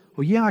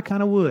 Well, yeah, I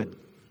kind of would.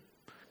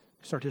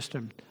 Start just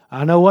to,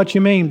 I know what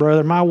you mean,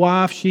 brother. My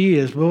wife, she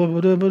is blah, blah,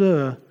 blah,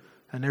 blah.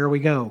 And there we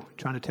go,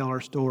 trying to tell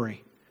our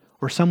story.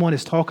 Or someone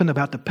is talking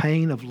about the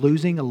pain of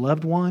losing a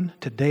loved one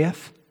to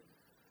death.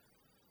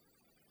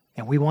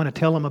 And we want to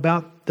tell them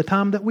about the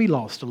time that we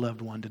lost a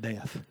loved one to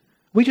death.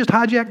 We just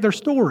hijack their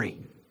story.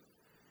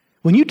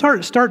 When you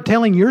start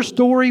telling your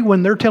story,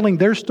 when they're telling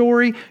their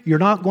story, you're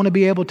not going to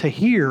be able to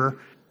hear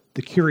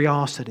the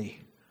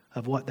curiosity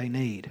of what they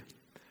need.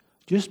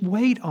 Just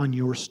wait on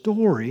your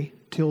story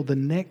till the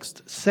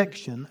next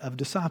section of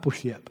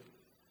discipleship.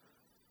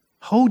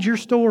 Hold your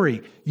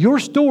story. Your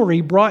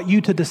story brought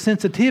you to the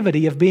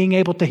sensitivity of being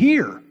able to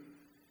hear.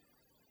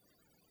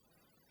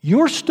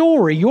 Your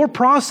story, your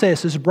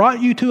process has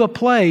brought you to a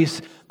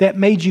place that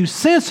made you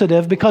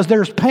sensitive because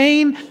there's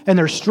pain and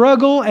there's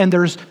struggle and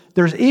there's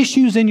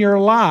issues in your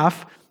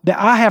life that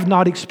I have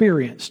not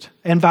experienced,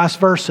 and vice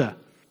versa.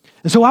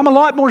 And so I'm a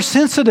lot more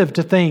sensitive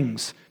to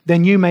things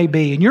than you may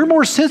be, and you're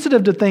more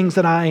sensitive to things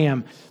than I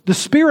am. The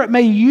Spirit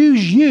may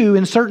use you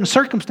in certain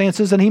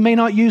circumstances and He may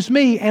not use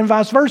me, and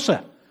vice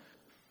versa.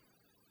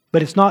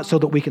 But it's not so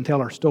that we can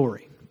tell our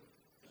story.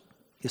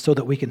 It's so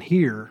that we can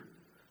hear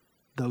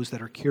those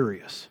that are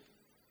curious,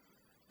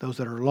 those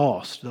that are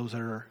lost, those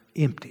that are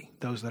empty,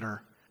 those that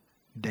are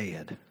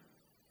dead.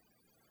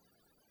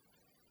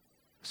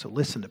 So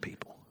listen to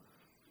people.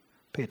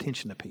 Pay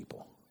attention to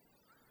people.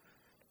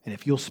 And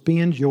if you'll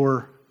spend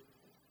your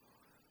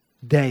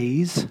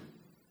days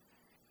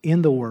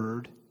in the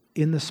Word,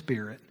 in the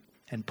Spirit,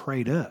 and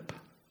prayed up,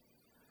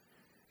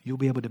 you'll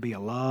be able to be a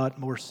lot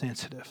more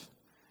sensitive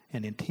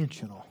and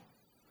intentional.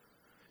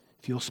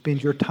 If you'll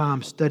spend your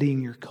time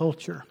studying your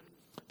culture,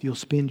 if you'll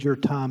spend your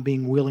time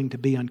being willing to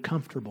be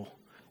uncomfortable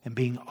and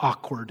being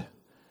awkward,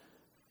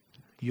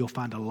 you'll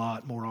find a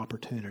lot more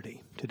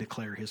opportunity to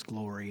declare His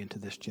glory into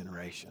this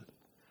generation.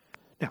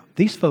 Now,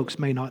 these folks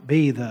may not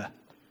be the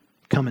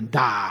come and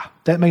die.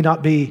 That may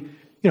not be,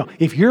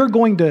 if you're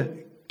going to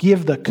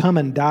give the come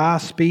and die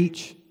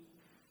speech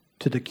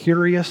to the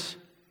curious,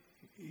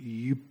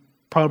 you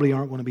probably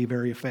aren't going to be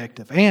very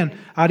effective. And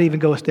I'd even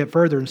go a step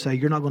further and say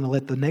you're not going to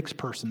let the next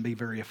person be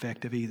very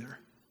effective either.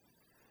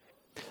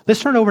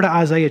 Let's turn over to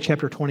Isaiah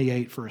chapter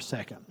 28 for a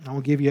second. I'll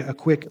give you a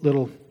quick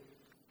little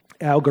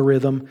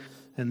algorithm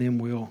and then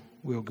we'll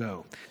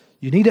go.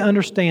 You need to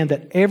understand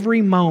that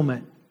every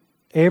moment,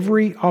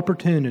 every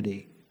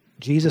opportunity,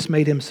 Jesus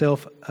made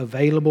Himself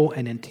available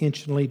and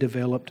intentionally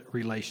developed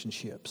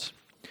relationships.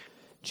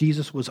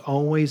 Jesus was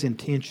always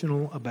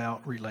intentional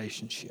about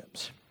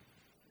relationships.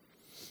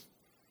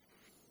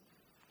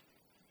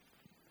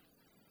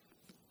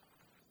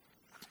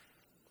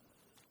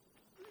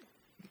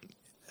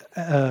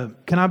 Can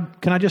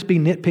I just be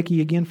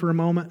nitpicky again for a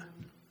moment?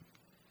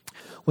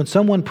 When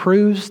someone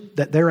proves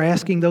that they're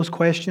asking those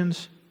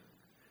questions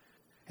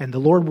and the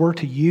Lord were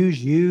to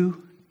use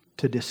you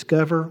to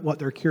discover what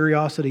their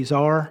curiosities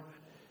are,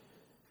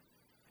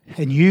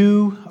 and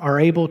you are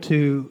able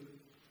to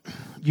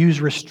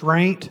use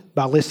restraint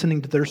by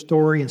listening to their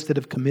story instead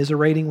of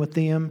commiserating with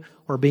them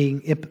or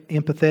being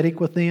empathetic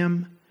with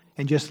them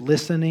and just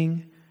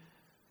listening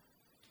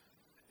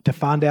to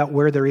find out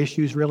where their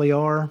issues really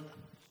are,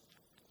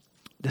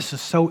 this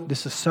is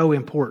so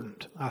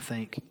important, I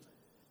think.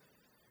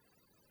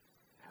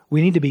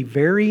 We need to be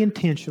very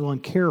intentional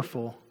and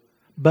careful,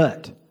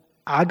 but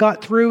I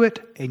got through it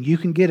and you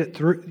can get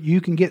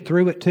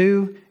through it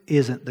too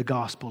isn't the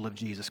gospel of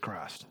Jesus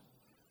Christ.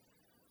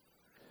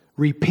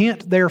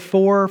 Repent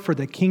therefore, for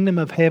the kingdom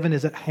of heaven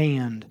is at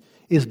hand,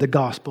 is the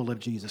gospel of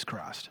Jesus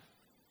Christ.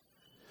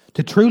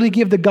 To truly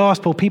give the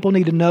gospel, people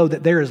need to know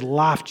that there is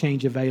life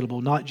change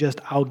available, not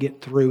just I'll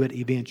get through it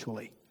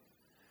eventually.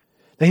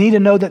 They need to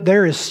know that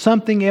there is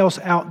something else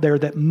out there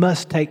that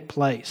must take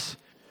place.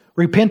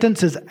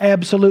 Repentance is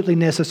absolutely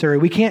necessary.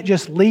 We can't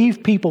just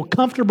leave people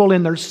comfortable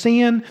in their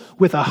sin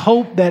with a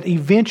hope that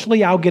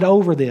eventually I'll get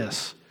over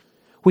this.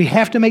 We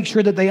have to make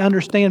sure that they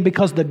understand,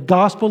 because the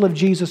gospel of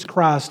Jesus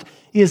Christ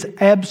is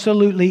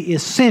absolutely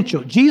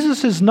essential.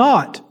 Jesus is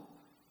not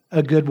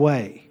a good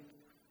way.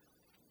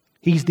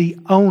 He's the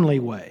only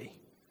way.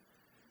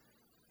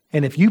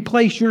 And if you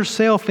place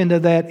yourself into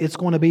that, it's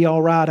going to be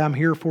all right, I'm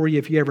here for you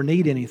if you ever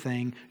need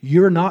anything,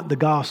 you're not the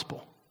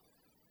gospel.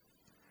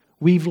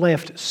 We've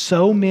left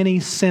so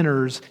many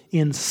sinners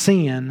in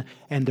sin,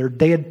 and they're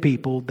dead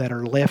people that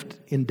are left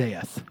in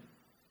death,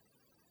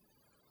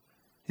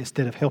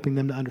 instead of helping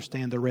them to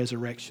understand the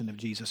resurrection of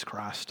Jesus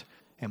Christ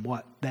and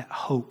what that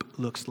hope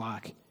looks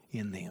like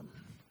in them.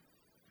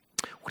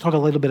 We'll talk a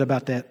little bit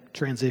about that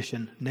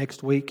transition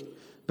next week,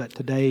 but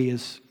today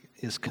is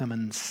come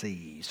and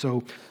see.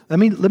 So let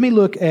me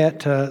look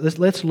at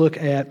let's look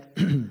at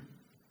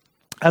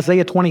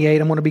Isaiah 28.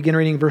 I'm going to begin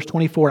reading verse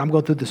 24. I'm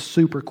going through this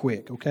super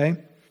quick, okay?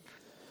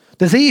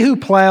 Does he who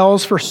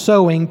plows for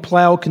sowing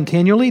plow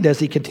continually? Does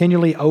he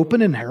continually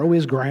open and harrow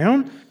his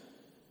ground?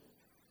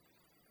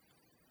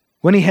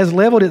 When he has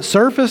leveled its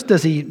surface,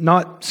 does he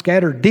not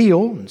scatter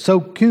deal and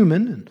sow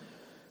cumin and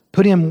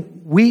put in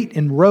wheat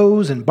in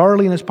rows and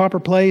barley in its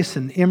proper place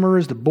and emmer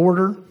as the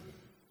border?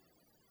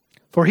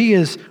 For he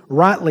is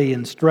rightly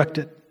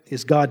instructed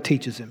as God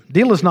teaches him.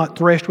 Deal is not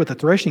threshed with a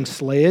threshing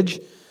sledge,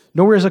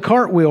 nor is a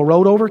cartwheel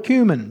rolled over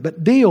cumin,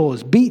 but deal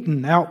is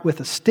beaten out with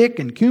a stick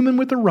and cumin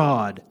with a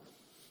rod.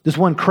 Does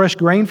one crush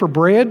grain for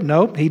bread?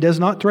 No, he does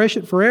not thresh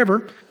it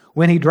forever.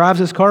 When he drives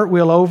his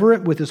cartwheel over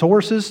it with his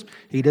horses,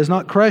 he does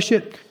not crush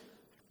it.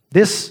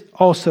 This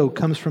also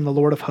comes from the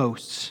Lord of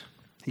hosts.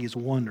 He is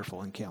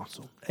wonderful in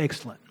counsel,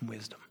 excellent in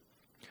wisdom.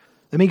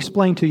 Let me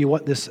explain to you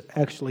what this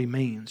actually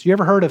means. You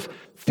ever heard of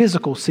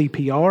physical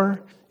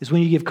CPR? It's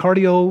when you give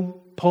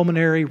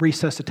cardiopulmonary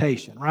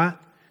resuscitation, right?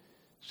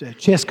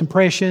 chest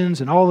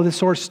compressions and all of this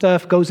sort of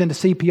stuff goes into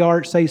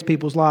CPR. It saves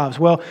people's lives.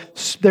 Well,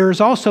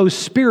 there's also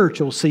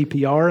spiritual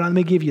CPR. Let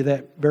me give you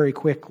that very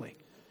quickly.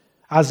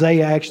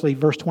 Isaiah actually,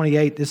 verse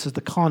 28, this is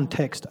the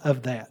context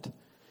of that.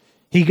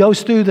 He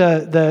goes through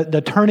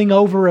the turning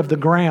over of the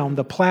ground,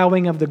 the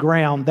plowing of the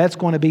ground. That's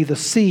going to be the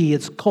C,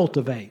 it's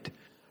cultivate.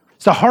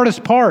 It's the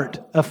hardest part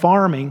of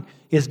farming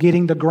is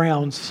getting the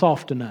ground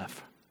soft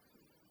enough.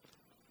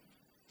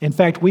 In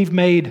fact, we've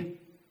made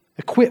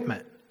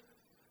equipment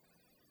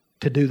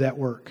to do that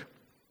work.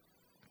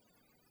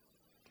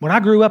 When I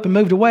grew up and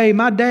moved away,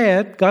 my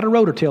dad got a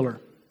rototiller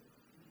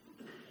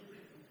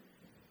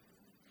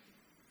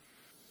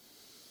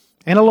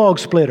and a log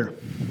splitter.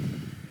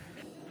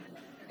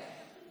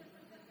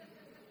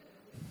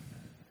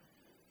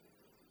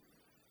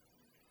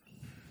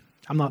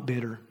 I'm not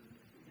bitter.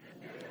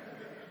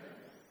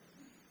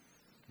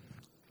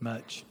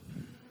 Much.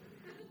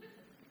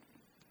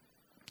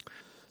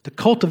 The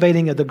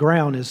cultivating of the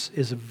ground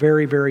is a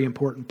very, very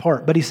important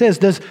part. But he says,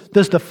 does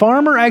the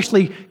farmer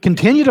actually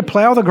continue to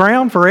plow the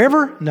ground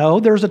forever? No,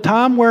 there's a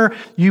time where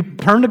you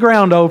turn the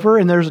ground over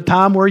and there's a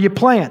time where you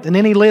plant. And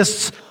then he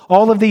lists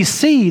all of these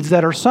seeds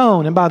that are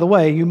sown. And by the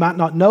way, you might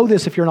not know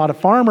this if you're not a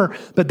farmer,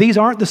 but these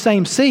aren't the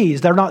same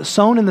seeds. They're not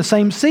sown in the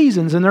same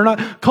seasons, and they're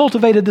not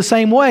cultivated the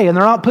same way, and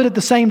they're not put at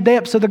the same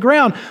depths of the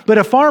ground. But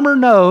a farmer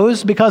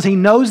knows, because he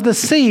knows the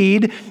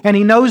seed and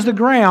he knows the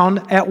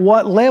ground, at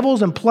what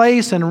levels and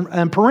place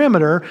and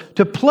perimeter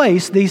to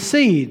place these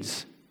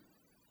seeds.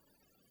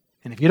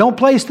 And if you don't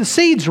place the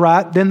seeds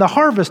right, then the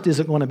harvest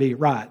isn't going to be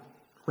right.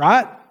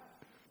 Right?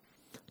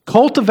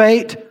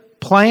 Cultivate,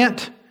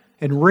 plant,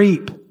 and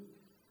reap.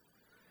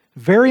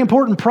 Very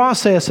important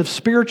process of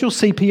spiritual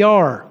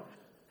CPR.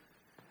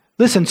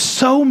 Listen,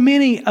 so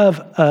many of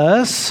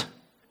us,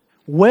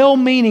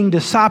 well-meaning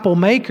disciple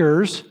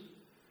makers,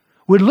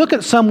 would look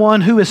at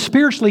someone who is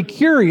spiritually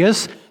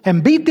curious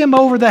and beat them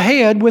over the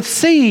head with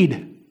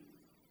seed.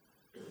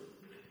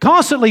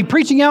 Constantly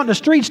preaching out in the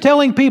streets,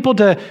 telling people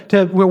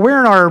we're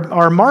wearing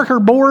our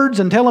marker boards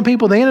and telling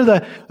people the end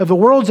of the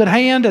world's at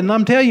hand. And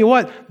I'm telling you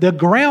what, the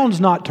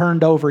ground's not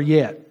turned over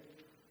yet.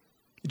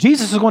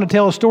 Jesus is going to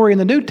tell a story in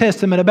the New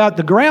Testament about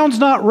the ground's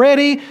not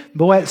ready,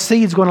 but that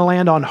seed's going to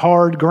land on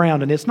hard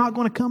ground and it's not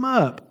going to come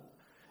up.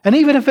 And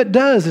even if it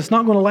does, it's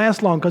not going to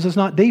last long because it's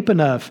not deep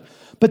enough.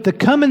 But the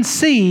come and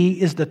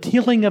see is the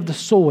tilling of the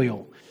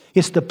soil.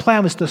 It's the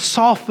plow, it's the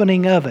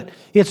softening of it.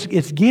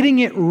 It's getting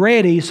it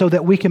ready so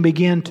that we can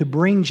begin to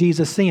bring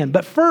Jesus in.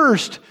 But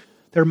first,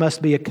 there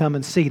must be a come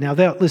and see. Now,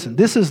 listen,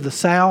 this is the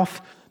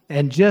South,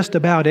 and just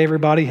about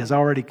everybody has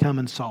already come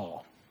and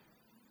saw.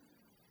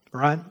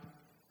 Right?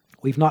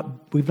 We've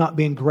not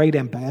been great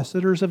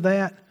ambassadors of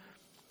that,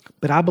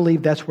 but I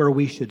believe that's where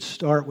we should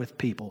start with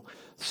people.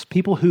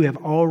 People who have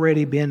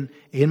already been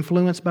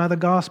influenced by the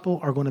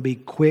gospel are going to be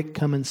quick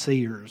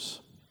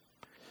come-and-seers.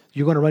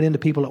 You're going to run into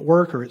people at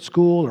work or at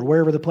school or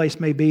wherever the place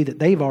may be that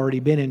they've already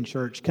been in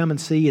church. Come and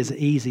see is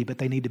easy, but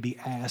they need to be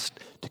asked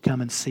to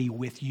come and see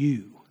with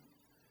you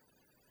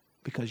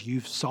because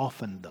you've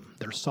softened them.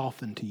 They're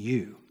softened to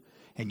you.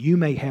 And you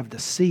may have the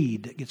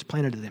seed that gets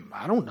planted to them.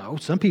 I don't know.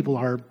 Some people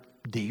are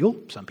deal.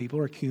 Some people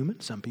are cumin.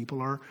 Some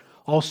people are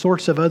all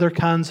sorts of other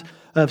kinds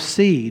of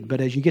seed.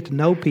 But as you get to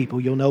know people,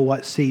 you'll know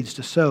what seeds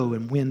to sow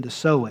and when to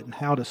sow it and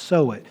how to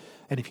sow it.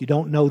 And if you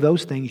don't know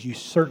those things, you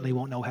certainly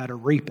won't know how to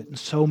reap it. And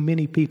so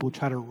many people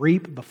try to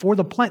reap before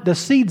the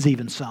seed's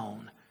even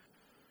sown.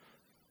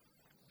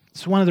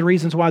 It's one of the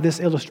reasons why this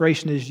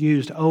illustration is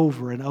used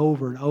over and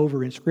over and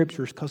over in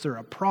Scriptures, because there's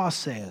a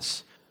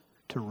process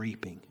to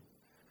reaping.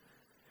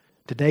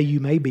 Today you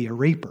may be a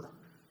reaper.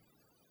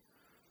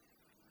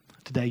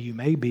 Today you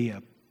may be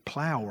a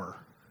plower.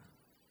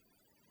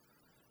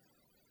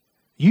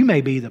 You may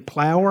be the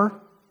plower,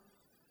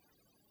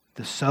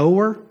 the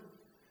sower,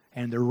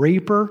 and the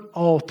reaper,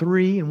 all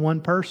three in one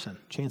person.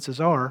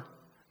 Chances are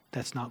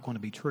that's not going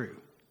to be true.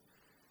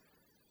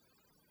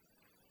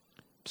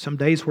 Some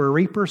days we're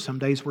reapers, some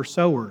days we're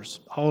sowers,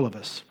 all of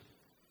us.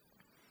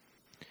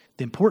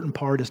 The important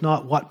part is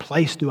not what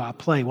place do I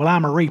play. Well,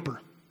 I'm a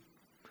reaper.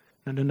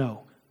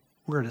 No.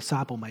 We're a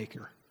disciple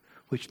maker,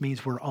 which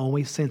means we're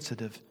always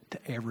sensitive to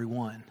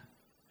everyone,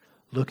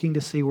 looking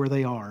to see where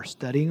they are,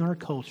 studying our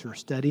culture,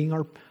 studying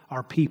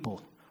our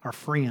people, our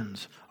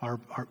friends, our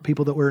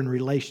people that we're in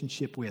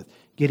relationship with,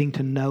 getting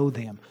to know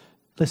them.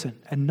 Listen,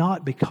 and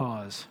not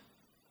because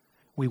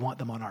we want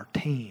them on our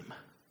team,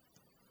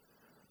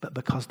 but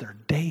because they're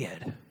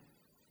dead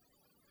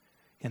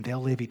and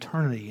they'll live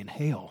eternity in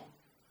hell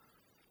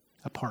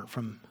apart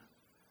from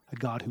a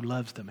God who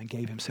loves them and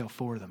gave himself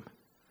for them.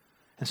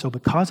 And so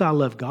because I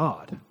love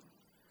God,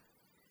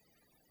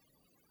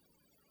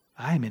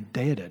 I am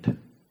indebted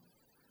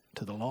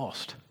to the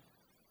lost.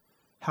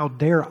 How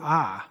dare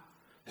I,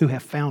 who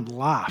have found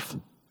life,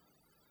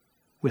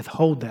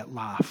 withhold that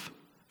life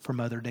from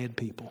other dead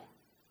people?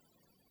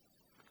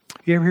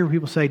 You ever hear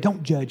people say,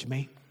 don't judge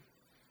me?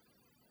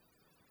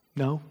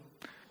 No.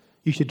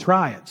 You should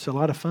try it. It's a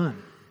lot of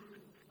fun.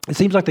 It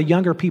seems like the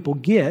younger people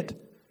get,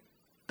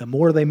 the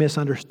more they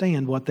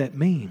misunderstand what that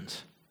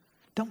means.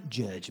 Don't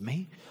judge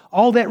me.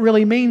 All that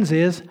really means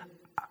is,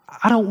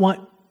 I don't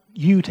want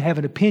you to have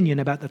an opinion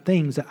about the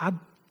things that I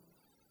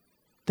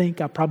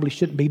think I probably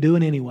shouldn't be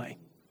doing anyway.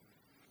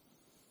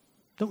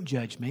 Don't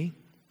judge me.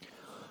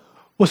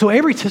 Well, so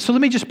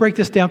let me just break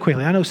this down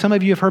quickly. I know some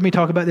of you have heard me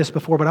talk about this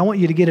before, but I want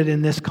you to get it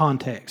in this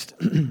context.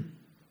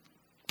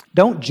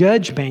 Don't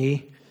judge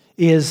me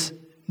is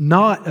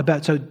not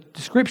about, so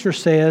the Scripture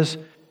says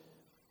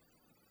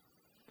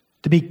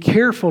to be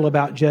careful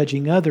about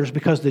judging others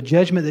because the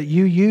judgment that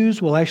you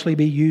use will actually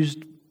be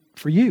used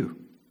for you,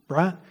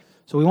 right?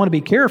 So we want to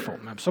be careful.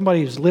 If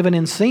somebody is living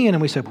in sin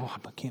and we say, well,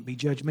 I can't be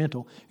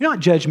judgmental. You're not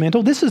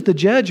judgmental. This is the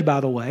judge,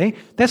 by the way.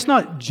 That's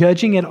not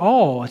judging at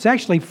all. It's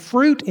actually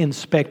fruit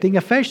inspecting,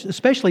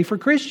 especially for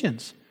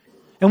Christians.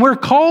 And we're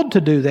called to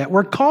do that.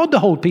 We're called to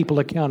hold people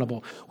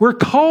accountable. We're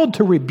called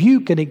to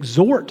rebuke and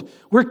exhort.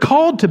 We're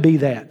called to be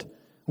that.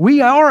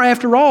 We are,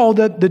 after all,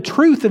 the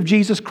truth of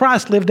Jesus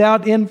Christ lived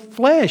out in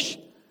flesh.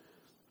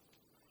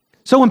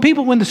 So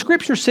when the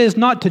Scripture says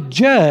not to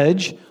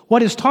judge,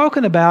 what it's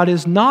talking about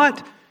is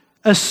not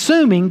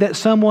assuming that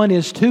someone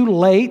is too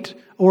late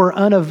or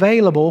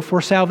unavailable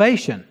for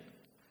salvation.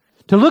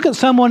 To look at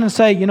someone and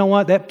say, you know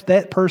what,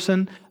 that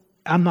person,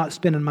 I'm not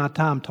spending my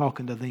time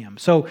talking to them.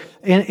 So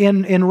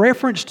in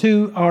reference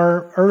to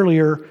our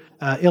earlier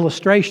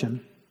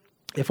illustration,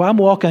 if I'm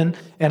walking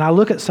and I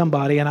look at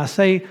somebody and I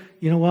say,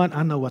 you know what,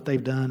 I know what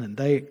they've done and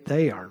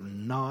they are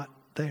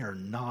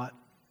not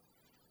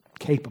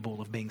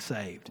capable of being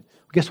saved.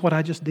 Guess what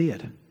I just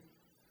did?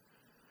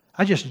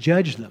 I just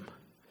judged them.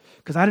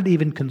 Because I didn't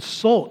even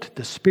consult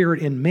the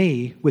Spirit in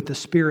me with the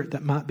Spirit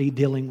that might be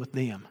dealing with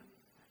them.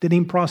 Didn't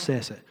even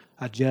process it.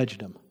 I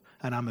judged them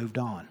and I moved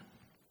on.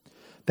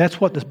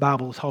 That's what this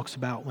Bible talks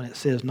about when it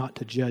says not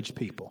to judge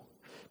people.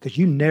 Because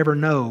you never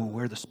know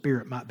where the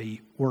Spirit might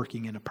be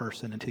working in a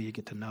person until you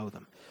get to know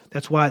them.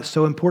 That's why it's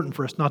so important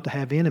for us not to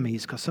have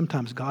enemies, because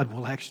sometimes God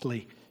will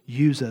actually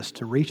use us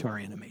to reach our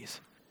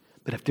enemies.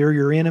 But if they're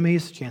your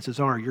enemies, chances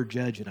are you're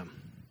judging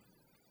them.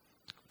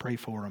 Pray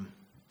for them.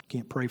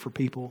 Can't pray for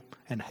people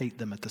and hate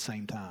them at the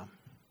same time.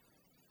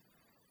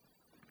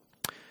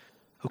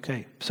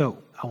 Okay, so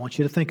I want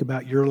you to think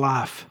about your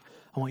life.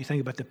 I want you to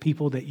think about the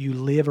people that you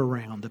live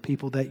around, the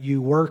people that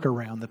you work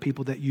around, the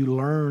people that you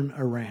learn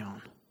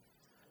around.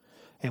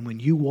 And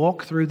when you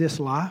walk through this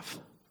life,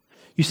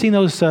 you've seen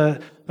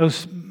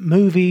those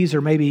movies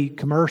or maybe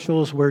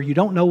commercials where you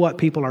don't know what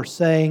people are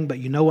saying, but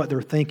you know what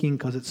they're thinking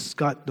because it's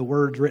got the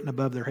words written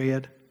above their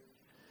head.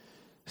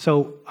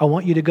 So I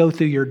want you to go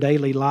through your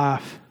daily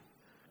life,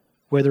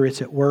 whether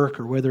it's at work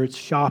or whether it's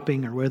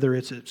shopping or whether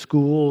it's at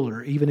school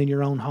or even in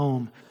your own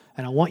home.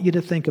 And I want you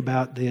to think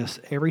about this.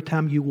 Every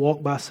time you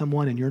walk by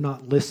someone and you're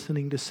not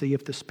listening to see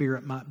if the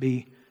Spirit might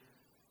be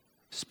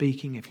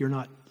speaking, if you're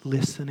not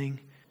listening,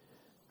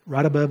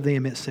 right above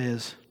them it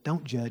says,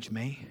 don't judge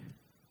me.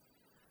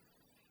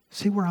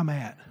 See where I'm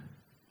at.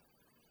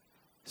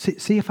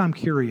 See if I'm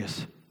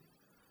curious.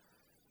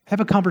 Have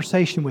a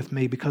conversation with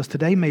me because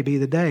today may be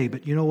the day,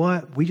 but you know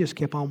what? We just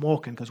kept on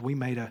walking because we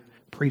made a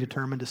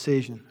predetermined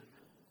decision.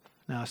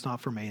 No, it's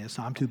not for me.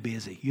 I'm too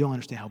busy. You don't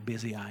understand how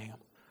busy I am.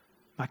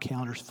 My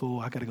calendar's full.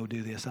 I got to go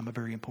do this. I'm a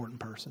very important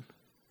person.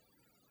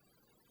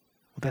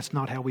 Well, that's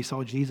not how we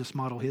saw Jesus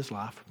model his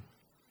life.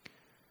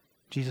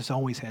 Jesus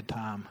always had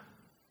time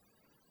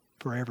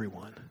for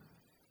everyone.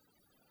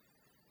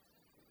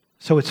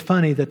 So it's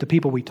funny that the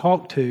people we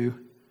talk to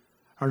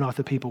are not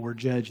the people we're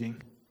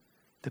judging.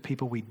 The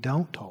people we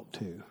don't talk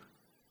to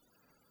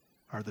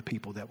are the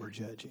people that we're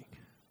judging.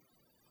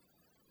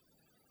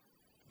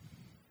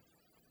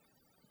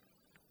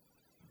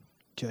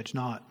 Judge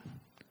not,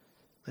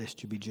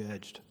 lest you be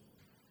judged.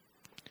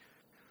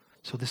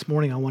 So this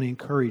morning I want to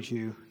encourage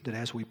you that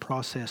as we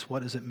process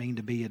what does it mean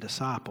to be a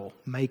disciple,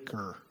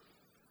 maker,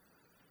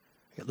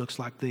 it looks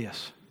like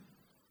this.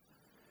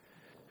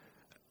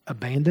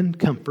 Abandon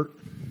comfort.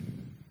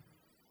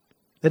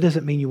 That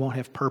doesn't mean you won't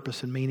have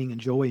purpose and meaning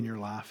and joy in your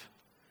life.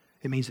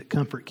 It means that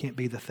comfort can't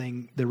be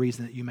the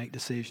reason that you make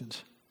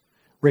decisions.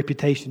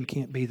 Reputation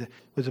can't be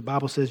because the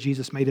Bible says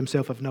Jesus made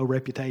himself of no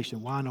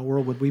reputation. Why in the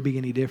world would we be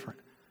any different?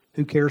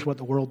 Who cares what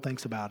the world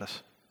thinks about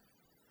us?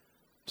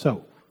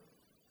 So,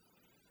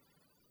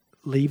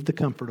 leave the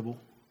comfortable.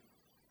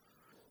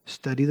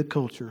 Study the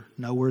culture.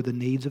 Know where the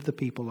needs of the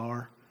people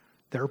are.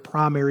 There are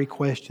primary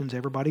questions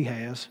everybody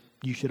has.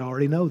 You should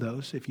already know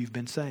those if you've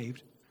been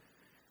saved.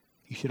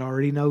 You should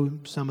already know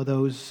some of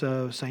those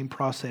same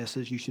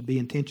processes. You should be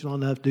intentional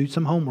enough to do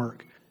some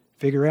homework.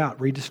 Figure out,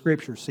 read the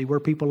Scriptures, see where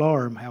people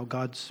are and how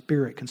God's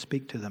Spirit can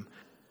speak to them.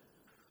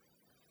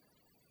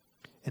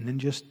 And then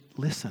just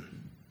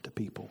listen to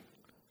people.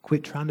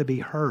 Quit trying to be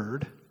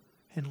heard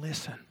and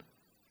listen.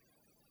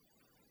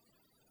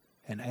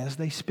 And as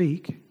they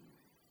speak,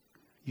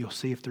 you'll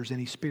see if there's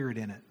any spirit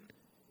in it.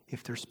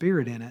 If there's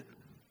spirit in it,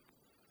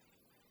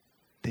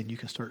 then you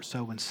can start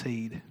sowing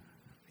seed.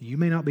 You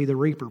may not be the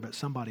reaper, but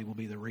somebody will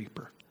be the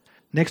reaper.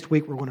 Next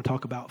week, we're going to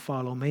talk about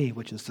follow me,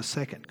 which is the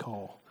second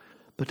call.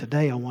 But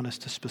today, I want us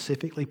to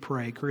specifically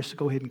pray. Chris,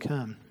 go ahead and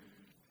come.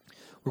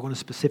 We're going to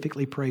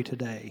specifically pray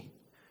today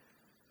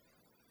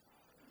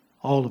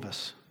all of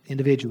us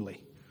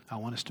individually, I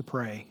want us to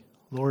pray,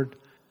 Lord,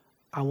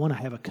 I want to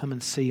have a come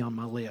and see on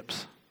my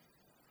lips.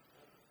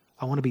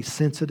 I want to be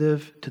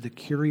sensitive to the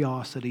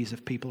curiosities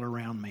of people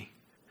around me.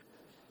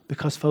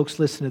 Because folks,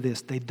 listen to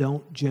this, they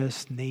don't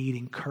just need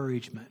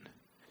encouragement.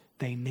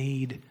 They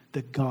need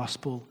the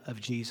gospel of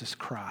Jesus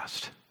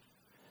Christ.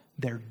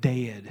 They're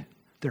dead.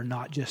 They're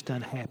not just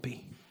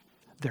unhappy.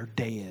 They're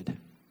dead.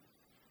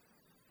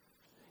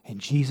 And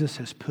Jesus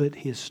has put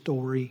His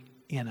story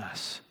in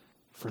us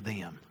for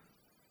them.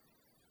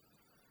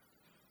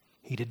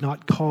 He did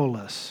not call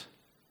us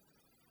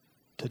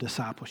to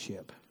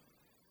discipleship.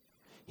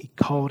 He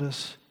called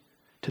us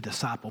to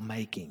disciple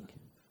making.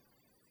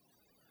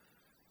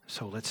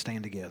 So let's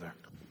stand together.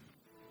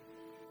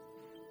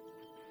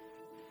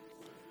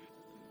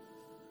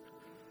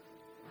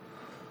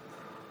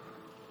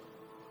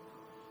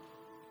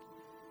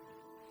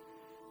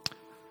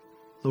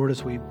 Lord,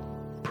 as we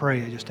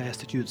pray, I just ask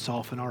that you would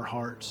soften our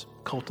hearts,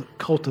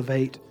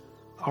 cultivate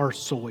our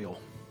soil,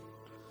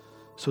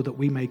 so that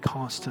we may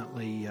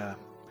constantly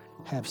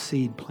have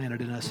seed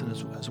planted in us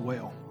as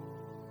well.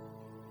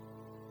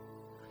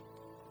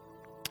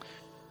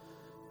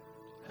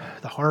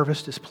 The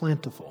harvest is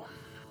plentiful,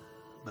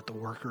 but the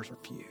workers are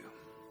few.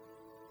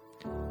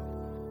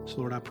 So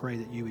Lord, I pray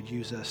that you would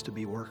use us to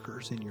be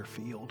workers in your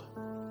field.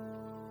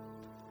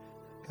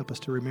 Help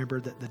us to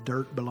remember that the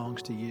dirt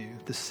belongs to you,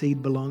 the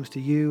seed belongs to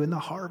you, and the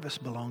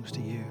harvest belongs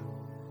to you.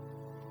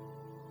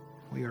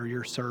 We are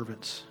your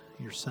servants,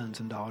 your sons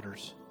and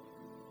daughters.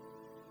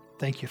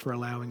 Thank you for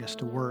allowing us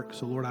to work.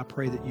 So Lord, I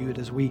pray that you would,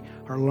 as we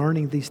are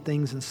learning these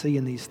things and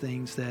seeing these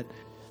things, that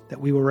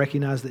we will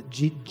recognize that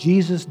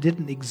Jesus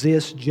didn't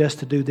exist just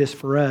to do this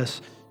for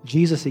us.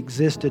 Jesus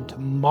existed to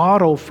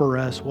model for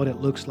us what it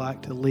looks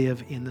like to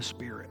live in the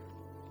Spirit.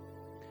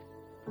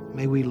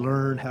 May we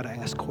learn how to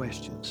ask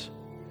questions.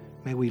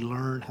 May we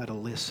learn how to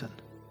listen.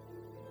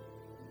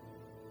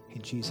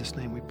 In Jesus'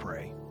 name we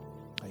pray.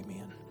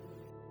 Amen.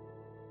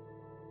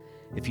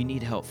 If you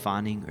need help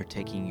finding or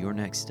taking your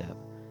next step,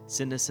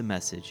 send us a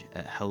message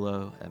at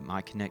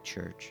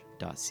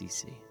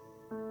hello@myconnectchurch.cc.